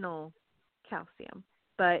additional calcium.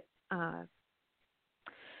 But,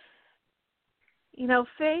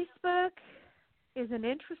 Facebook is an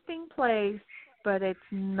interesting place, but it's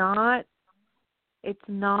not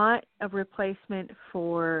a replacement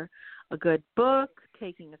for a good book,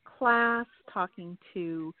 taking a class, talking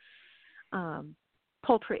to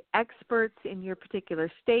poultry experts in your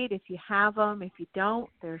particular state if you have them. If you don't,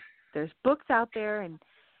 there's books out there, and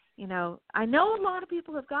I know a lot of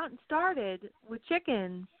people have gotten started with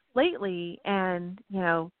chickens lately, and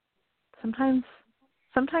sometimes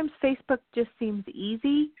Facebook just seems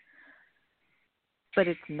easy, but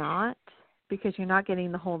it's not, because you're not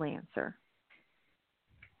getting the whole answer.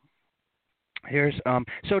 Here's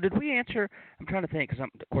so did we answer? I'm trying to think, because I'm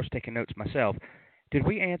of course taking notes myself. Did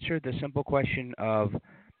we answer the simple question of,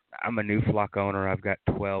 I'm a new flock owner, I've got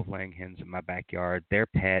 12 laying hens in my backyard, they're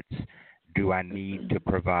pets, do I need to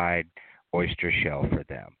provide oyster shell for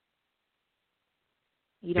them?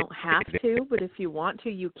 You don't have to, but if you want to,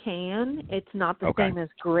 you can. It's not the same as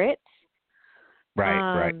grits.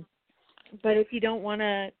 Right. But if you don't want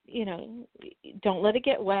to, don't let it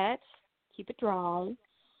get wet. Keep it dry.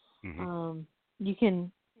 Mm-hmm. You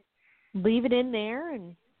can leave it in there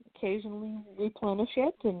and occasionally replenish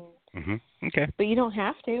it, and Okay. But you don't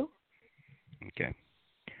have to. Okay.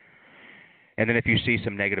 And then if you see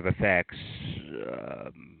some negative effects,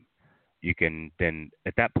 you can then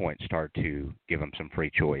at that point start to give them some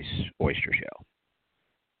free choice oyster shell.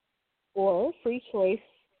 Or free choice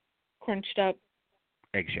crunched up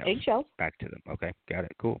eggshells. Back to them. Okay, got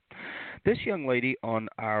it. Cool. This young lady on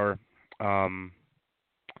our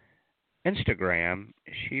Instagram,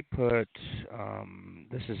 she put,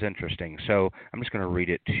 this is interesting. So I'm just going to read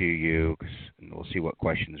it to you, and we'll see what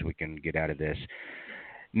questions we can get out of this.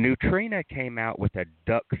 Nutrena came out with a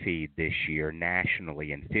duck feed this year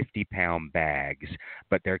nationally in 50-pound bags,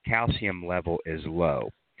 but their calcium level is low.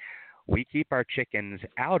 We keep our chickens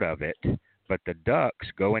out of it, but the ducks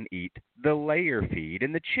go and eat the layer feed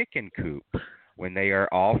in the chicken coop when they are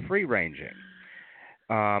all free-ranging.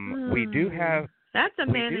 We do have... That's a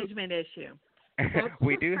management issue. That's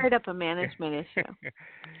straight up a management issue.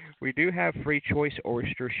 We do have free choice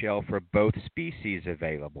oyster shell for both species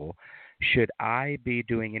available. Should I be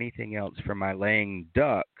doing anything else for my laying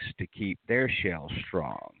ducks to keep their shells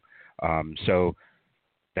strong? So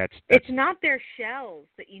that's it's not their shells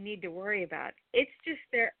that you need to worry about. It's just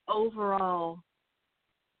their overall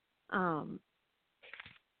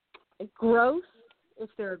growth, if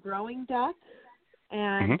they're a growing duck,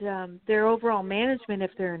 and their overall management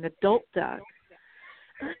if they're an adult duck,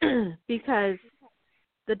 because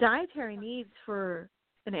the dietary needs for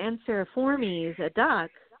an Anseriformes, a duck,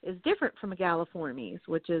 is different from a Galliformes,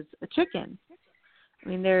 which is a chicken. I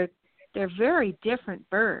mean, they're very different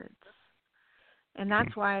birds, and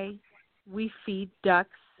that's why we feed ducks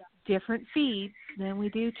different feeds than we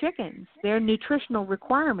do chickens. Their nutritional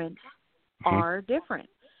requirements are different.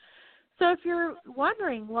 So if you're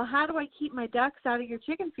wondering, well, how do I keep my ducks out of your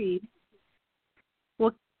chicken feed?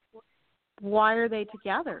 Well, why are they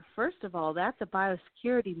together? First of all, that's a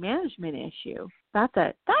biosecurity management issue. That's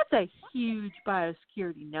a huge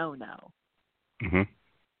biosecurity no-no.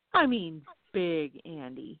 I mean, big,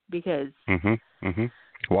 Andy, because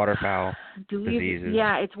waterfowl diseases.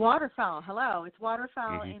 Yeah, it's waterfowl. Hello, it's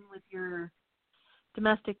waterfowl in with your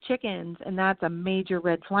domestic chickens, and that's a major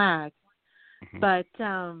red flag. But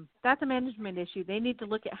that's a management issue. They need to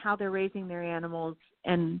look at how they're raising their animals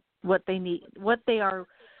and what they need, what they are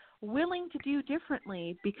willing to do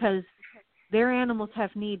differently, because their animals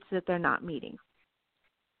have needs that they're not meeting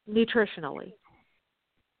nutritionally.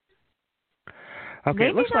 Okay,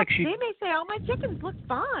 it looks like they may say, "Oh, my chickens look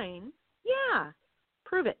fine." Yeah,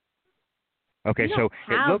 prove it. Okay, so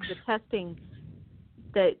it looks the testing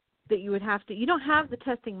that you would have to. You don't have the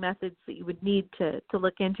testing methods that you would need to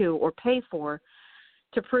look into or pay for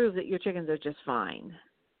to prove that your chickens are just fine.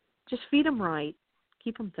 Just feed them right.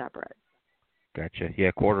 Keep them separate. Gotcha.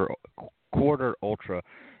 Yeah, quarter ultra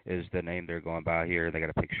is the name they're going by here. They got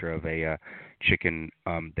a picture of a chicken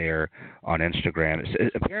there on Instagram.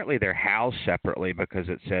 Apparently they're housed separately because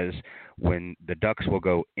it says when the ducks will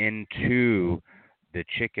go into the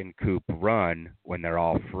chicken coop run when they're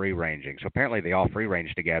all free ranging. So apparently they all free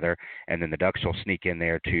range together, and then the ducks will sneak in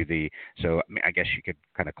there to the. So I mean, I guess you could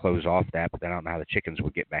kind of close off that, but then I don't know how the chickens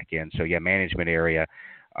would get back in. So yeah, management area.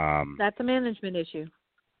 That's a management issue.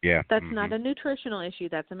 Yeah. That's not a nutritional issue.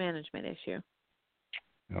 That's a management issue.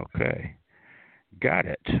 Okay. Got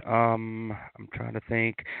it. I'm trying to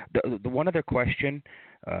think. The one other question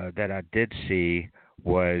that I did see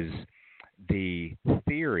was the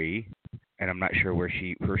theory, and I'm not sure where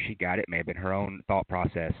she got it. It may have been her own thought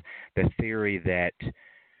process. The theory that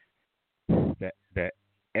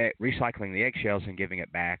recycling the eggshells and giving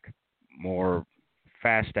it back more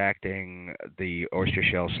fast-acting, the oyster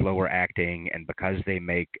shell slower-acting, and because they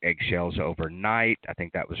make eggshells overnight, I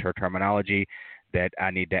think that was her terminology, that I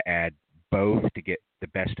need to add both to get the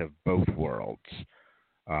best of both worlds.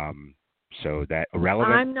 So that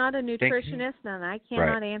irrelevant. I'm not a nutritionist, and I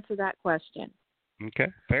cannot answer that question. Okay,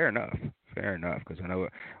 fair enough, because I know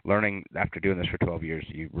learning after doing this for 12 years,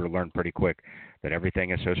 you learn pretty quick that everything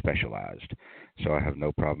is so specialized. So I have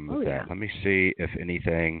no problem with that. Let me see if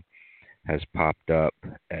anything has popped up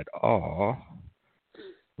at all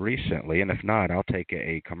recently, and if not, I'll take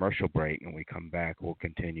a commercial break, and when we come back, we'll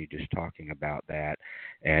continue just talking about that.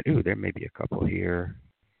 And there may be a couple here.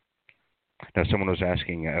 Now, someone was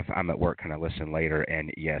asking if I'm at work, can I listen later?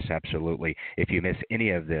 And yes, absolutely. If you miss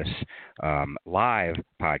any of this live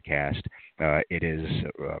podcast, it is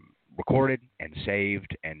recorded and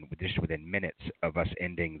saved, and just within minutes of us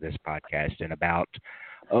ending this podcast, in about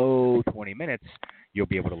 20 minutes, you'll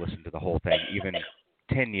be able to listen to the whole thing. Even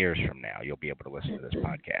 10 years from now, you'll be able to listen to this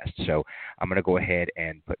podcast. So I'm going to go ahead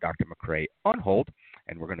and put Dr. McCrea on hold,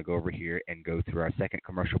 and we're going to go over here and go through our second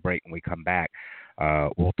commercial break. When we come back,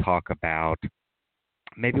 we'll talk about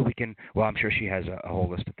maybe we can, well, I'm sure she has a whole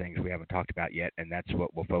list of things we haven't talked about yet, and that's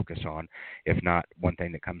what we'll focus on. If not, one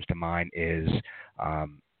thing that comes to mind is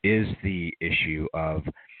the issue of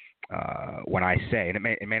when I say, and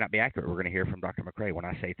it may not be accurate, we're going to hear from Dr. McCrea, when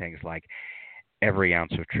I say things like every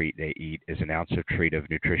ounce of treat they eat is an ounce of treat of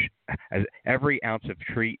nutrition. Every ounce of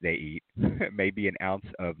treat they eat may be an ounce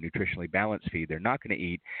of nutritionally balanced feed they're not going to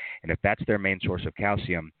eat, and if that's their main source of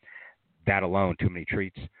calcium, that alone, too many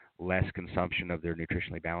treats, less consumption of their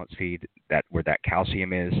nutritionally balanced feed, that where that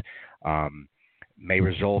calcium is, may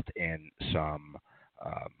result in some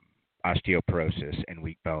osteoporosis and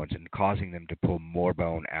weak bones, and causing them to pull more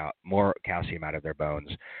calcium out of their bones,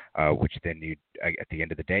 which then you, at the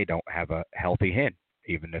end of the day, don't have a healthy hen.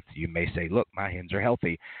 Even if you may say, look, my hens are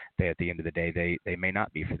healthy, at the end of the day, they may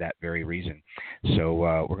not be for that very reason. So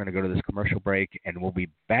we're going to go to this commercial break, and we'll be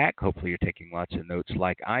back. Hopefully you're taking lots of notes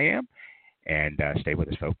like I am, and stay with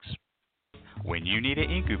us, folks. When you need an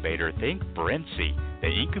incubator, think Brincy, the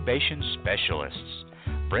incubation specialists.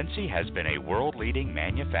 Brincy has been a world-leading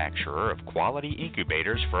manufacturer of quality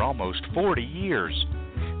incubators for almost 40 years.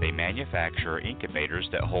 They manufacture incubators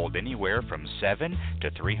that hold anywhere from 7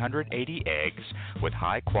 to 380 eggs with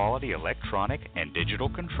high-quality electronic and digital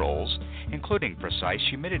controls, including precise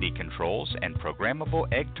humidity controls and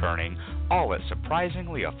programmable egg turning, all at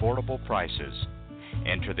surprisingly affordable prices.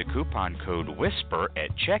 Enter the coupon code WHISPER at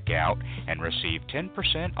checkout and receive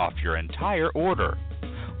 10% off your entire order.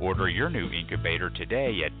 Order your new incubator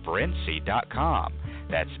today at Brinsea.com.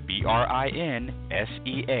 That's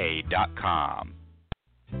BRINSEA.com.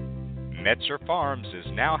 Metzer Farms is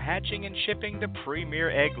now hatching and shipping the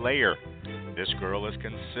premier egg layer. This girl is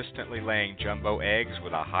consistently laying jumbo eggs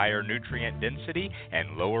with a higher nutrient density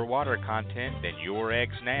and lower water content than your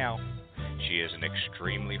eggs now. She is an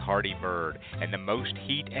extremely hardy bird and the most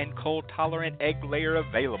heat and cold tolerant egg layer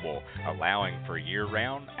available, allowing for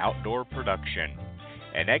year-round outdoor production.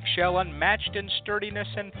 An eggshell unmatched in sturdiness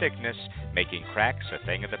and thickness, making cracks a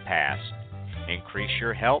thing of the past. Increase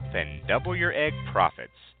your health and double your egg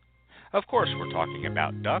profits. Of course, we're talking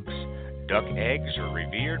about ducks. Duck eggs are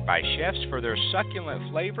revered by chefs for their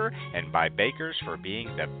succulent flavor and by bakers for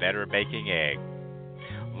being the better baking egg.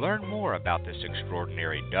 Learn more about this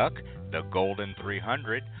extraordinary duck, the Golden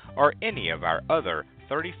 300, or any of our other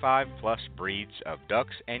 35-plus breeds of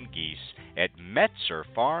ducks and geese at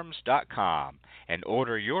metzerfarms.com and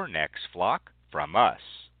order your next flock from us.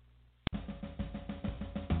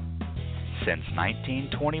 Since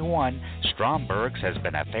 1921, Stromberg's has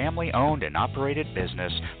been a family-owned and operated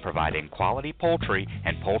business providing quality poultry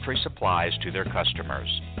and poultry supplies to their customers.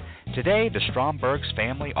 Today, the Stromberg's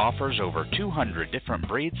family offers over 200 different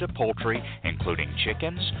breeds of poultry, including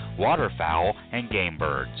chickens, waterfowl, and game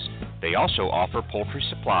birds. They also offer poultry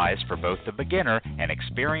supplies for both the beginner and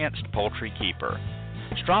experienced poultry keeper.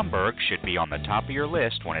 Stromberg should be on the top of your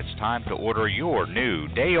list when it's time to order your new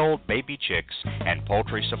day-old baby chicks and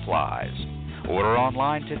poultry supplies. Order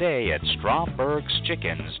online today at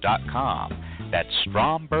strombergschickens.com. That's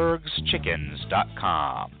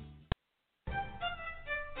strombergschickens.com.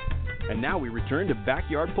 And now we return to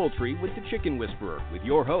Backyard Poultry with the Chicken Whisperer with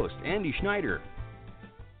your host, Andy Schneider.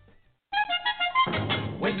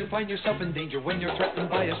 When you find yourself in danger, when you're threatened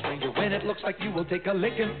by a stranger, when it looks like you will take a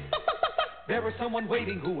licking, there is someone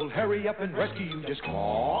waiting who will hurry up and rescue you. Just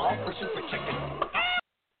call for Super Chicken.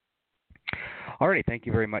 All right, thank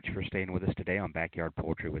you very much for staying with us today on Backyard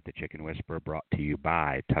Poultry with the Chicken Whisperer, brought to you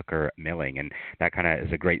by Tucker Milling. And that kind of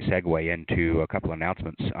is a great segue into a couple of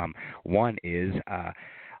announcements. One is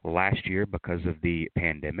last year, because of the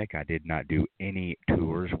pandemic, I did not do any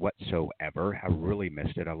tours whatsoever. I really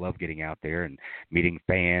missed it. I love getting out there and meeting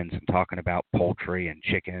fans and talking about poultry and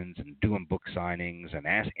chickens and doing book signings and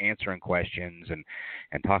answering questions and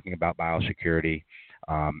talking about biosecurity.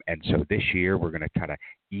 And so this year we're going to kind of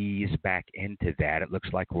ease back into that. It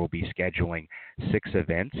looks like we'll be scheduling 6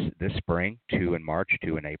 events this spring, 2 in March,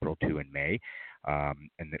 2 in April, 2 in May.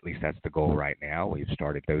 And at least that's the goal right now. We've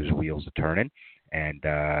started those wheels turning, and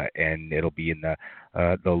it'll be in the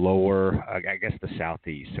lower, I guess the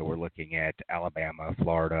southeast. So we're looking at Alabama,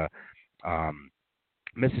 Florida,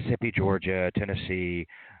 Mississippi, Georgia, Tennessee,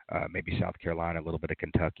 maybe South Carolina, a little bit of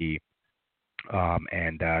Kentucky.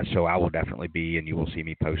 So I will definitely be, and you will see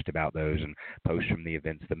me post about those and post from the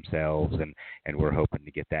events themselves, and we're hoping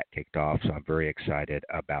to get that kicked off. So I'm very excited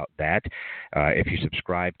about that. If you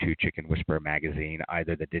subscribe to Chicken Whisperer magazine,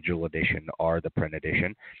 either the digital edition or the print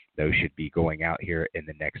edition, those should be going out here in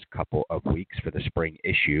the next couple of weeks for the spring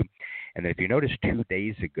issue. And then if you notice, 2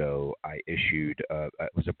 days ago, I issued,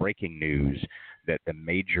 it was a breaking news that the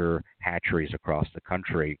major hatcheries across the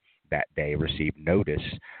country that day received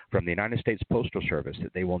notice from the United States Postal Service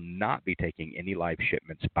that they will not be taking any live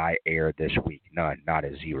shipments by air this week. None, not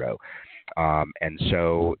a zero. And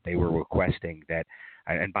so they were requesting that,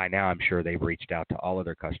 and by now I'm sure they've reached out to all of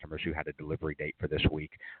their customers who had a delivery date for this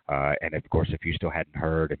week. And of course, if you still hadn't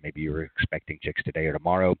heard and maybe you were expecting chicks today or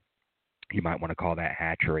tomorrow, you might want to call that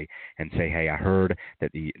hatchery and say, hey, I heard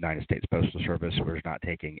that the United States Postal Service was not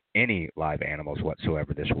taking any live animals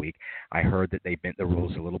whatsoever this week. I heard that they bent the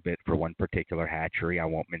rules a little bit for one particular hatchery. I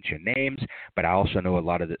won't mention names, but I also know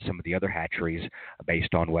some of the other hatcheries,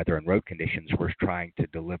 based on weather and road conditions, were trying to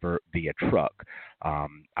deliver via truck.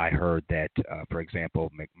 I heard that, for example,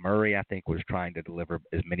 McMurray, I think, was trying to deliver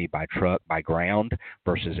as many by truck, by ground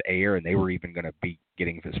versus air, and they were even going to be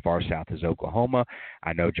getting as far south as Oklahoma.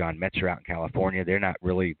 I know John Metzer out in California, they're not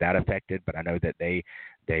really that affected, but I know that they're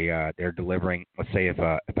delivering, let's say if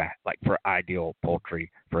like for Ideal Poultry,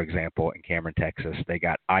 for example, in Cameron, Texas, they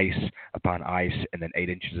got ice upon ice and then 8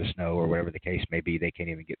 inches of snow or whatever the case may be. They can't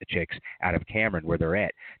even get the chicks out of Cameron where they're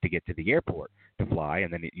at to get to the airport to fly.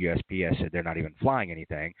 And then the USPS said they're not even flying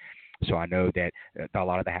anything. So I know that a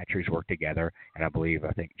lot of the hatcheries work together, and I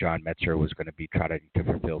think John Metzer was going to be trying to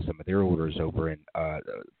fulfill some of their orders over in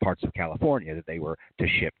parts of California that they were to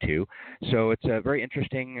ship to. So it's a very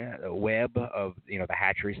interesting web of the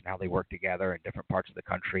hatcheries and how they work together in different parts of the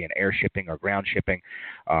country, and air shipping or ground shipping.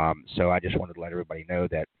 So I just wanted to let everybody know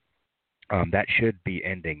that that should be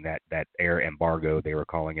ending. That air embargo, they were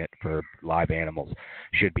calling it, for live animals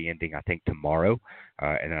should be ending, I think, tomorrow.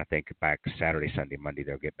 And then I think back Saturday, Sunday, Monday,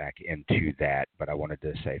 they'll get back into that. But I wanted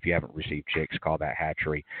to say, if you haven't received chicks, call that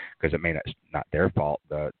hatchery, because it may not their fault.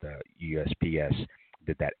 The USPS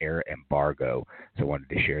did that air embargo. So I wanted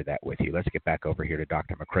to share that with you. Let's get back over here to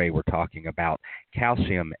Dr. McCrea. We're talking about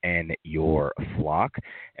calcium in your flock.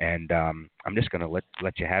 And I'm just going to let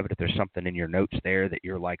you have it. If there's something in your notes there that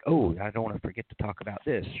you're like, oh, I don't want to forget to talk about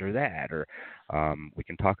this or that, or we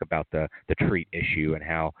can talk about the treat issue and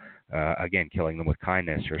how, again, killing them with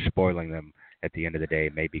kindness or spoiling them at the end of the day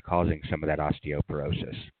may be causing some of that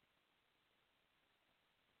osteoporosis.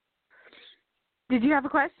 Did you have a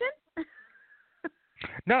question?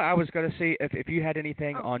 No, I was going to see if you had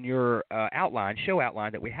anything on your show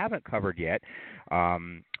outline that we haven't covered yet,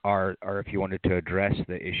 or if you wanted to address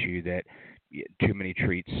the issue that too many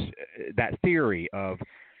treats, that theory of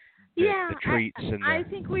the treats. I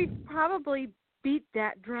think we've probably beat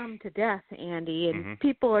that drum to death, Andy, and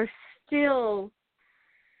people are still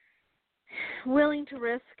willing to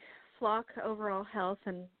risk flock overall health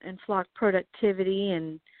and flock productivity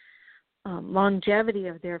and longevity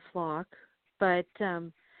of their flock. But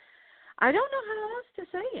I don't know how else to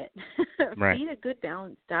say it. Right. Eat a good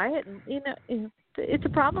balanced diet, and it's a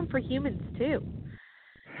problem for humans too.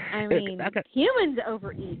 I mean, humans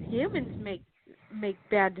overeat. Humans make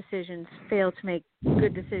bad decisions, fail to make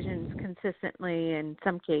good decisions consistently in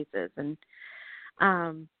some cases, and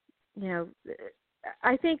I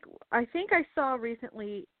think I saw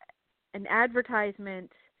recently an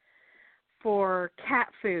advertisement for cat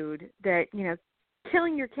food that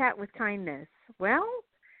killing your cat with kindness. Well,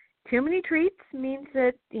 too many treats means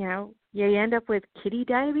that, you end up with kitty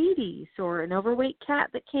diabetes or an overweight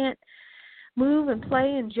cat that can't move and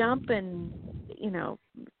play and jump and,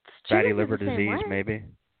 fatty liver disease maybe.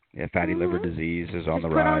 Yeah, fatty liver disease is on the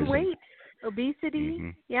rise. Put on weight,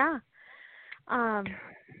 obesity, yeah.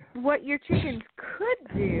 What your chickens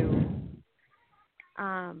could do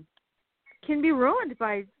can be ruined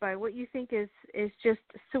by what you think is just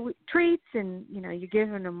sweet treats, and you're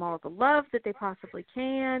giving them all the love that they possibly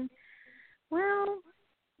can. Well,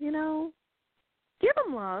 give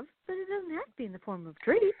them love, but it doesn't have to be in the form of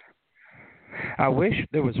treats. I wish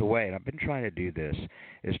there was a way, and I've been trying to do this,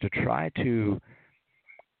 is to try to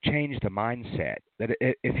change the mindset that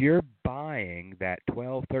if you're buying that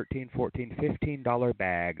 $12, $13, $14, $15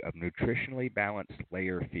 bag of nutritionally balanced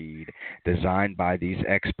layer feed designed by these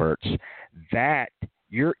experts, that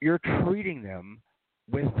you're treating them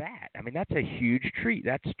with that. I mean, that's a huge treat.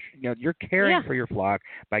 That's you're caring for your flock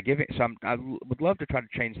by giving. So I would love to try to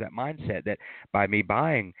change that mindset, that by me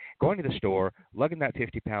going to the store, lugging that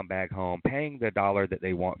 50-pound bag home, paying the $1 that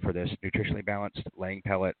they want for this nutritionally balanced laying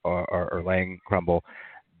pellet or laying crumble,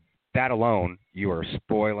 that alone, you are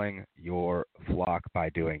spoiling your flock by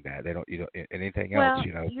doing that. They don't, anything else,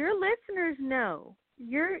 your listeners know.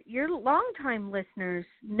 Your longtime listeners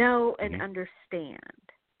know and understand.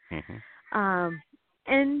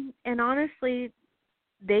 And honestly,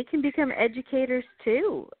 they can become educators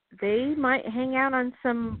too. They might hang out on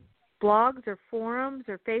some blogs or forums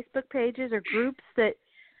or Facebook pages or groups that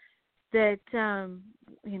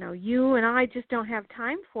you and I just don't have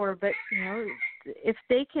time for. But if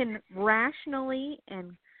they can rationally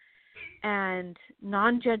and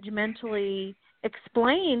non-judgmentally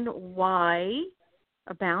explain why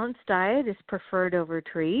a balanced diet is preferred over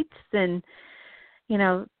treats, then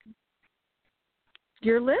your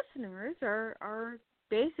listeners are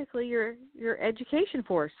basically your education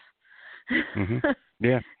force.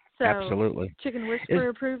 Yeah, so, absolutely. Chicken Whisperer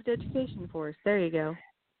approved education force. There you go.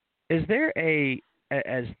 Is there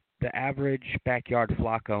as the average backyard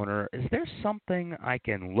flock owner, is there something I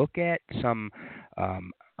can look at, some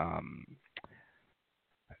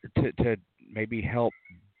to maybe help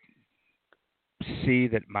see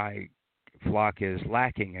that my flock is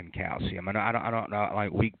lacking in calcium? I don't know,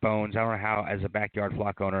 like weak bones. I don't know how, as a backyard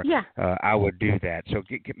flock owner, I would do that. So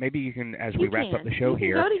maybe you can, as we wrap up the show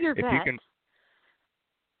here, go to your vet.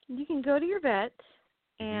 You can go to your vet,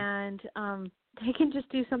 and they can just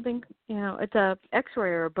do something. It's a X-ray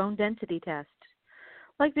or a bone density test,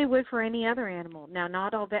 like they would for any other animal. Now,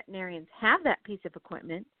 not all veterinarians have that piece of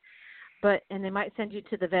equipment, and they might send you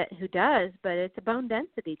to the vet who does. But it's a bone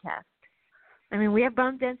density test. I mean, we have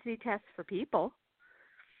bone density tests for people.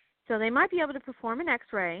 So they might be able to perform an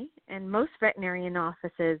X-ray, and most veterinarian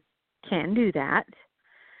offices can do that.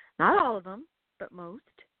 Not all of them, but most.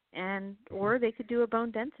 Or they could do a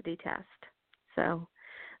bone density test. So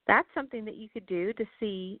that's something that you could do to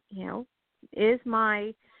see, is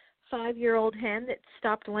my 5-year-old hen that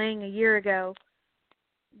stopped laying a year ago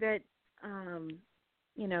that,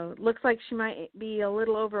 looks like she might be a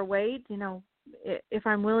little overweight, if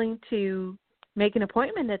I'm willing to make an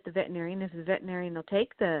appointment at the veterinarian, if the veterinarian will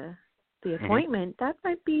take the appointment, that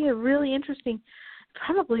might be a really interesting,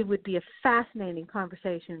 probably would be a fascinating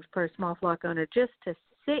conversation for a small flock owner, just to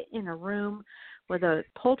sit in a room with a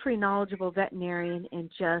poultry knowledgeable veterinarian and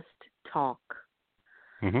just talk.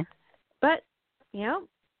 Mm-hmm. But,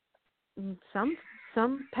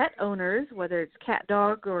 some pet owners, whether it's cat,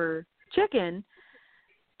 dog, or chicken,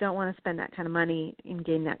 don't want to spend that kind of money and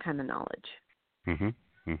gain that kind of knowledge.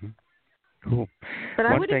 Mm-hmm. Mm-hmm. Cool. But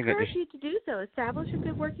I would encourage you to do so. Establish a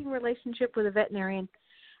good working relationship with a veterinarian,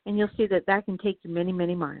 and you'll see that can take you many,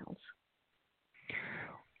 many miles.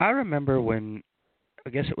 I remember when, I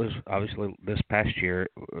guess it was obviously this past year,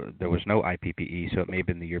 there was no IPPE, so it may have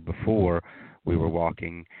been the year before, we were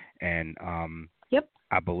walking, and yep.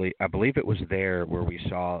 I believe it was there where we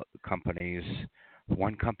saw companies,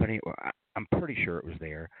 one company, I'm pretty sure it was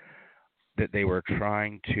there, that they were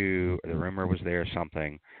trying to, the rumor was there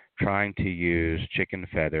something, trying to use chicken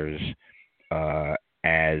feathers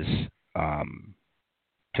as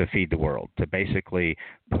to feed the world, to basically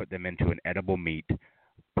put them into an edible meat,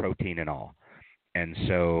 protein and all. And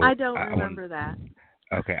so I don't remember that.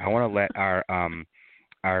 Okay, I want to let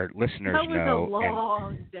our listeners know. That was a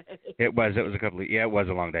long day. It was a couple of, it was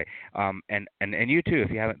a long day. And you too,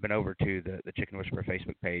 if you haven't been over to the Chicken Whisperer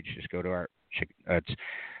Facebook page, just go to our it's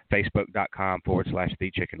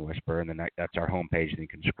facebook.com/The Chicken Whisperer, and then that's our homepage, and you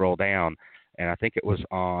can scroll down. And I think it was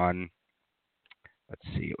on, let's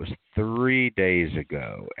see, it was 3 days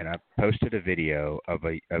ago, and I posted a video of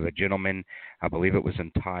a gentleman, I believe it was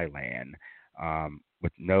in Thailand,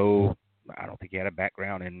 with no, I don't think he had a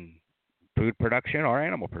background in food production or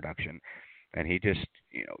animal production. And he just,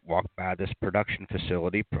 walked by this production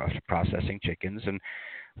facility processing chickens, and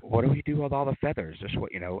what do we do with all the feathers? Just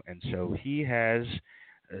what, and so he has,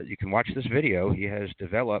 you can watch this video, he has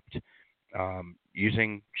developed,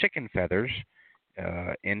 using chicken feathers,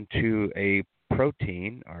 into a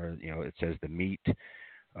protein, or, it says the meat,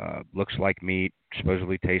 looks like meat,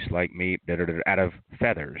 supposedly tastes like meat, out of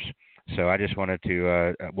feathers. So I just wanted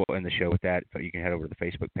to, we'll end the show with that, but you can head over to the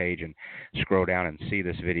Facebook page and scroll down and see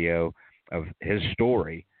this video of his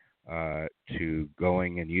story to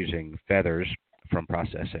going and using feathers from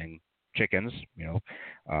processing chickens,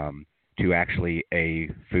 to actually a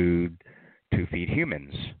food to feed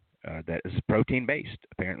humans that is protein-based.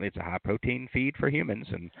 Apparently it's a high-protein feed for humans.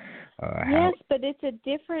 And yes, but it's a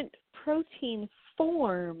different protein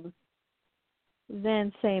form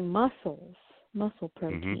than, say, muscle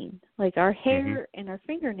protein. Mm-hmm. Like our hair and our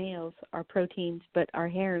fingernails are proteins, but our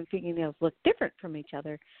hair and fingernails look different from each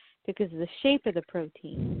other because of the shape of the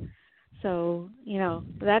protein. So,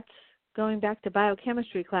 that's going back to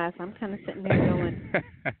biochemistry class. I'm kind of sitting there going,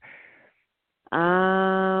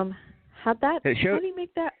 how do you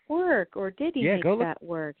make that work? Or did he make that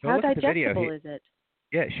work? How digestible is it?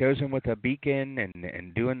 Yeah, it shows him with a beacon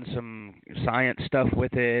and doing some science stuff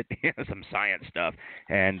with it, some science stuff.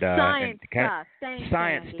 And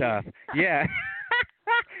science stuff. Yeah.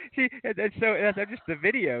 See, and so that's just the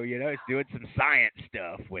video, it's doing some science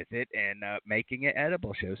stuff with it and making it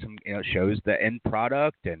edible. Shows some, shows the end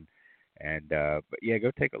product and but yeah,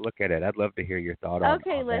 go take a look at it. I'd love to hear your thought on that.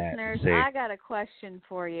 Okay, listeners, I got a question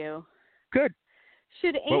for you. Good.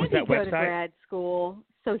 Should Andy go to grad school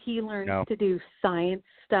so he learns to do science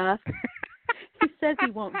stuff? He says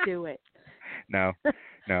he won't do it. No.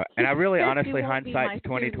 And I really, honestly, hindsight's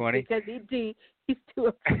 2020. Because he's too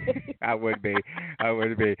afraid. I would be.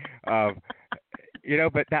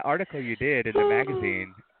 But that article you did in the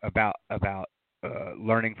magazine about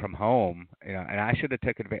learning from home, and I should have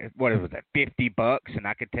taken advantage. What was that? $50, and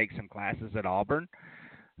I could take some classes at Auburn.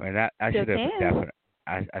 I mean, that I should have definitely.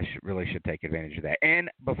 I really should take advantage of that. And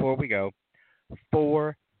before we go,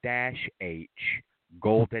 4-H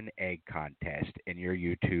Golden Egg Contest in your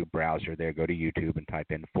YouTube browser there. Go to YouTube and type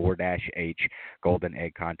in 4-H Golden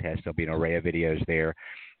Egg Contest. There'll be an array of videos there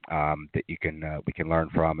that we can learn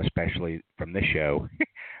from, especially from this show,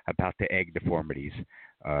 about the egg deformities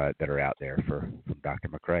that are out there from Dr.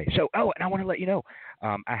 McCrea. So, and I want to let you know,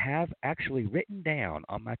 I have actually written down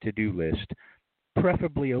on my to-do list,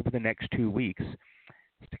 preferably over the next 2 weeks,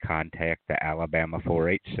 to contact the Alabama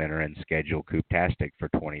 4-H Center and schedule Cooptastic for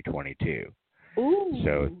 2022. Ooh.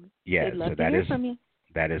 So, yeah, They'd love so to that hear is from you.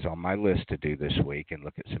 that is on my list to do this week and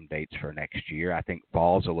look at some dates for next year. I think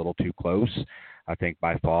fall's a little too close. I think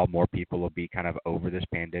by fall, more people will be kind of over this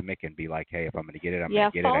pandemic and be like, hey, if I'm going to get it, I'm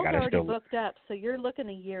going to get it. I got to still booked up, so you're looking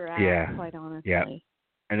a year out, quite honestly. Yeah.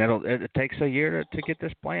 And it takes a year to get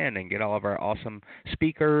this planned and get all of our awesome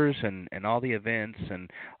speakers and all the events and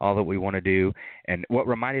all that we want to do. And what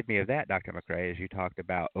reminded me of that, Dr. McCrea, is you talked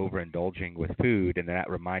about overindulging with food, and that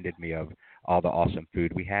reminded me of all the awesome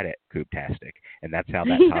food we had at Cooptastic. And that's how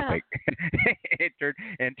that topic entered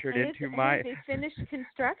into my... They finished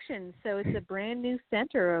construction, so it's a brand new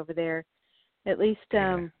center over there. At least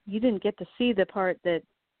you didn't get to see the part that's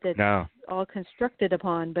all constructed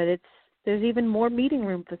upon, but there's even more meeting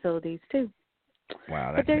room facilities, too.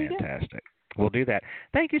 Wow, that's fantastic. We'll do that.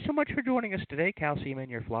 Thank you so much for joining us today, Calcium in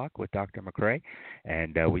Your Flock with Dr. McCrea.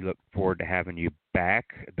 And we look forward to having you back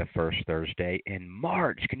the first Thursday in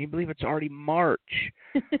March. Can you believe it's already March?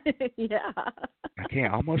 Yeah. Okay,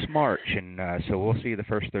 almost March. And so we'll see you the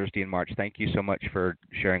first Thursday in March. Thank you so much for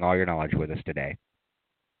sharing all your knowledge with us today.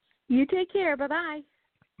 You take care. Bye-bye.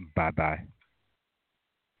 Bye-bye.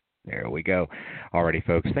 There we go. Alrighty,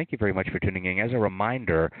 folks, thank you very much for tuning in. As a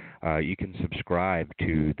reminder, you can subscribe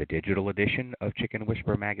to the digital edition of Chicken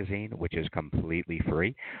Whisperer magazine, which is completely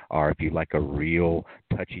free. Or if you'd like a real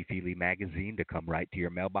touchy-feely magazine to come right to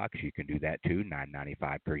your mailbox, you can do that too,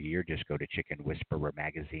 $9.95 per year. Just go to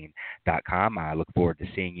chickenwhisperermagazine.com. I look forward to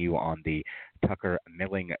seeing you on the Tucker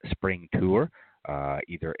Milling Spring Tour.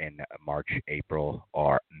 Either in March, April,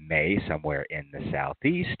 or May, somewhere in the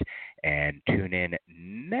Southeast. And tune in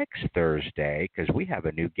next Thursday, because we have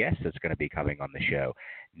a new guest that's going to be coming on the show.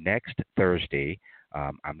 Next Thursday,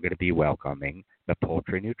 I'm going to be welcoming the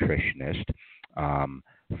poultry nutritionist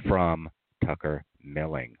from Tucker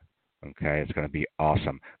Milling. Okay, it's going to be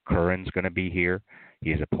awesome. Curran's going to be here.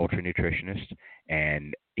 He's a poultry nutritionist,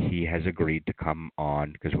 and he has agreed to come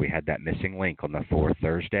on because we had that missing link on the fourth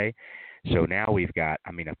Thursday. So now we've got,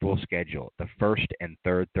 a full schedule. The first and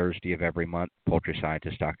third Thursday of every month, poultry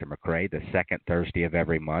scientist Dr. McCrea. The second Thursday of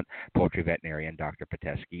every month, poultry veterinarian Dr.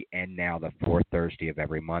 Pitesky. And now the fourth Thursday of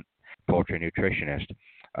every month, poultry nutritionist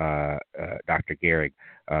Dr. Gehrig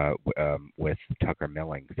with Tucker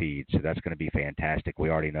Milling Feed. So that's going to be fantastic.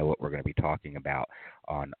 We already know what we're going to be talking about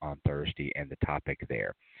on Thursday and the topic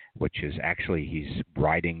there, which is actually he's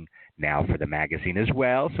writing now for the magazine as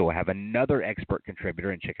well. So we'll have another expert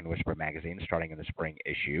contributor in Chicken Whisperer magazine starting in the spring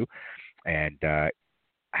issue. And I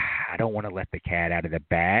don't want to let the cat out of the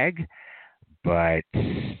bag, but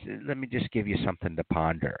let me just give you something to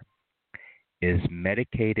ponder. Is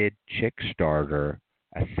medicated chick starter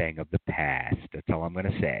a thing of the past? That's all I'm going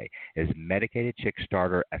to say. Is medicated chick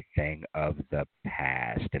starter a thing of the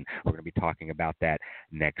past? And we're going to be talking about that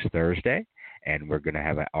next Thursday, and we're going to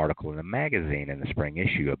have an article in the magazine in the spring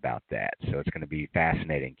issue about that. So it's going to be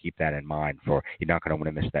fascinating. Keep that in mind. You're not going to want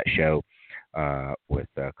to miss that show with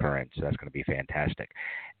Curran, so that's going to be fantastic.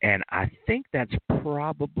 And I think that's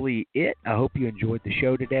probably it. I hope you enjoyed the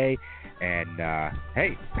show today. And,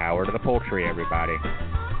 hey, power to the poultry, everybody.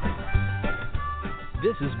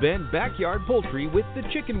 This has been Backyard Poultry with the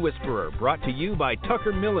Chicken Whisperer, brought to you by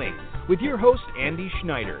Tucker Milling, with your host, Andy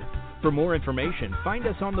Schneider. For more information, find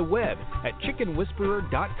us on the web at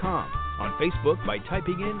chickenwhisperer.com, on Facebook by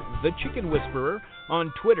typing in The Chicken Whisperer,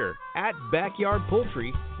 on Twitter at Backyard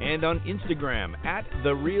Poultry, and on Instagram at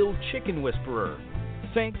The Real Chicken Whisperer.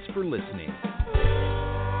 Thanks for listening.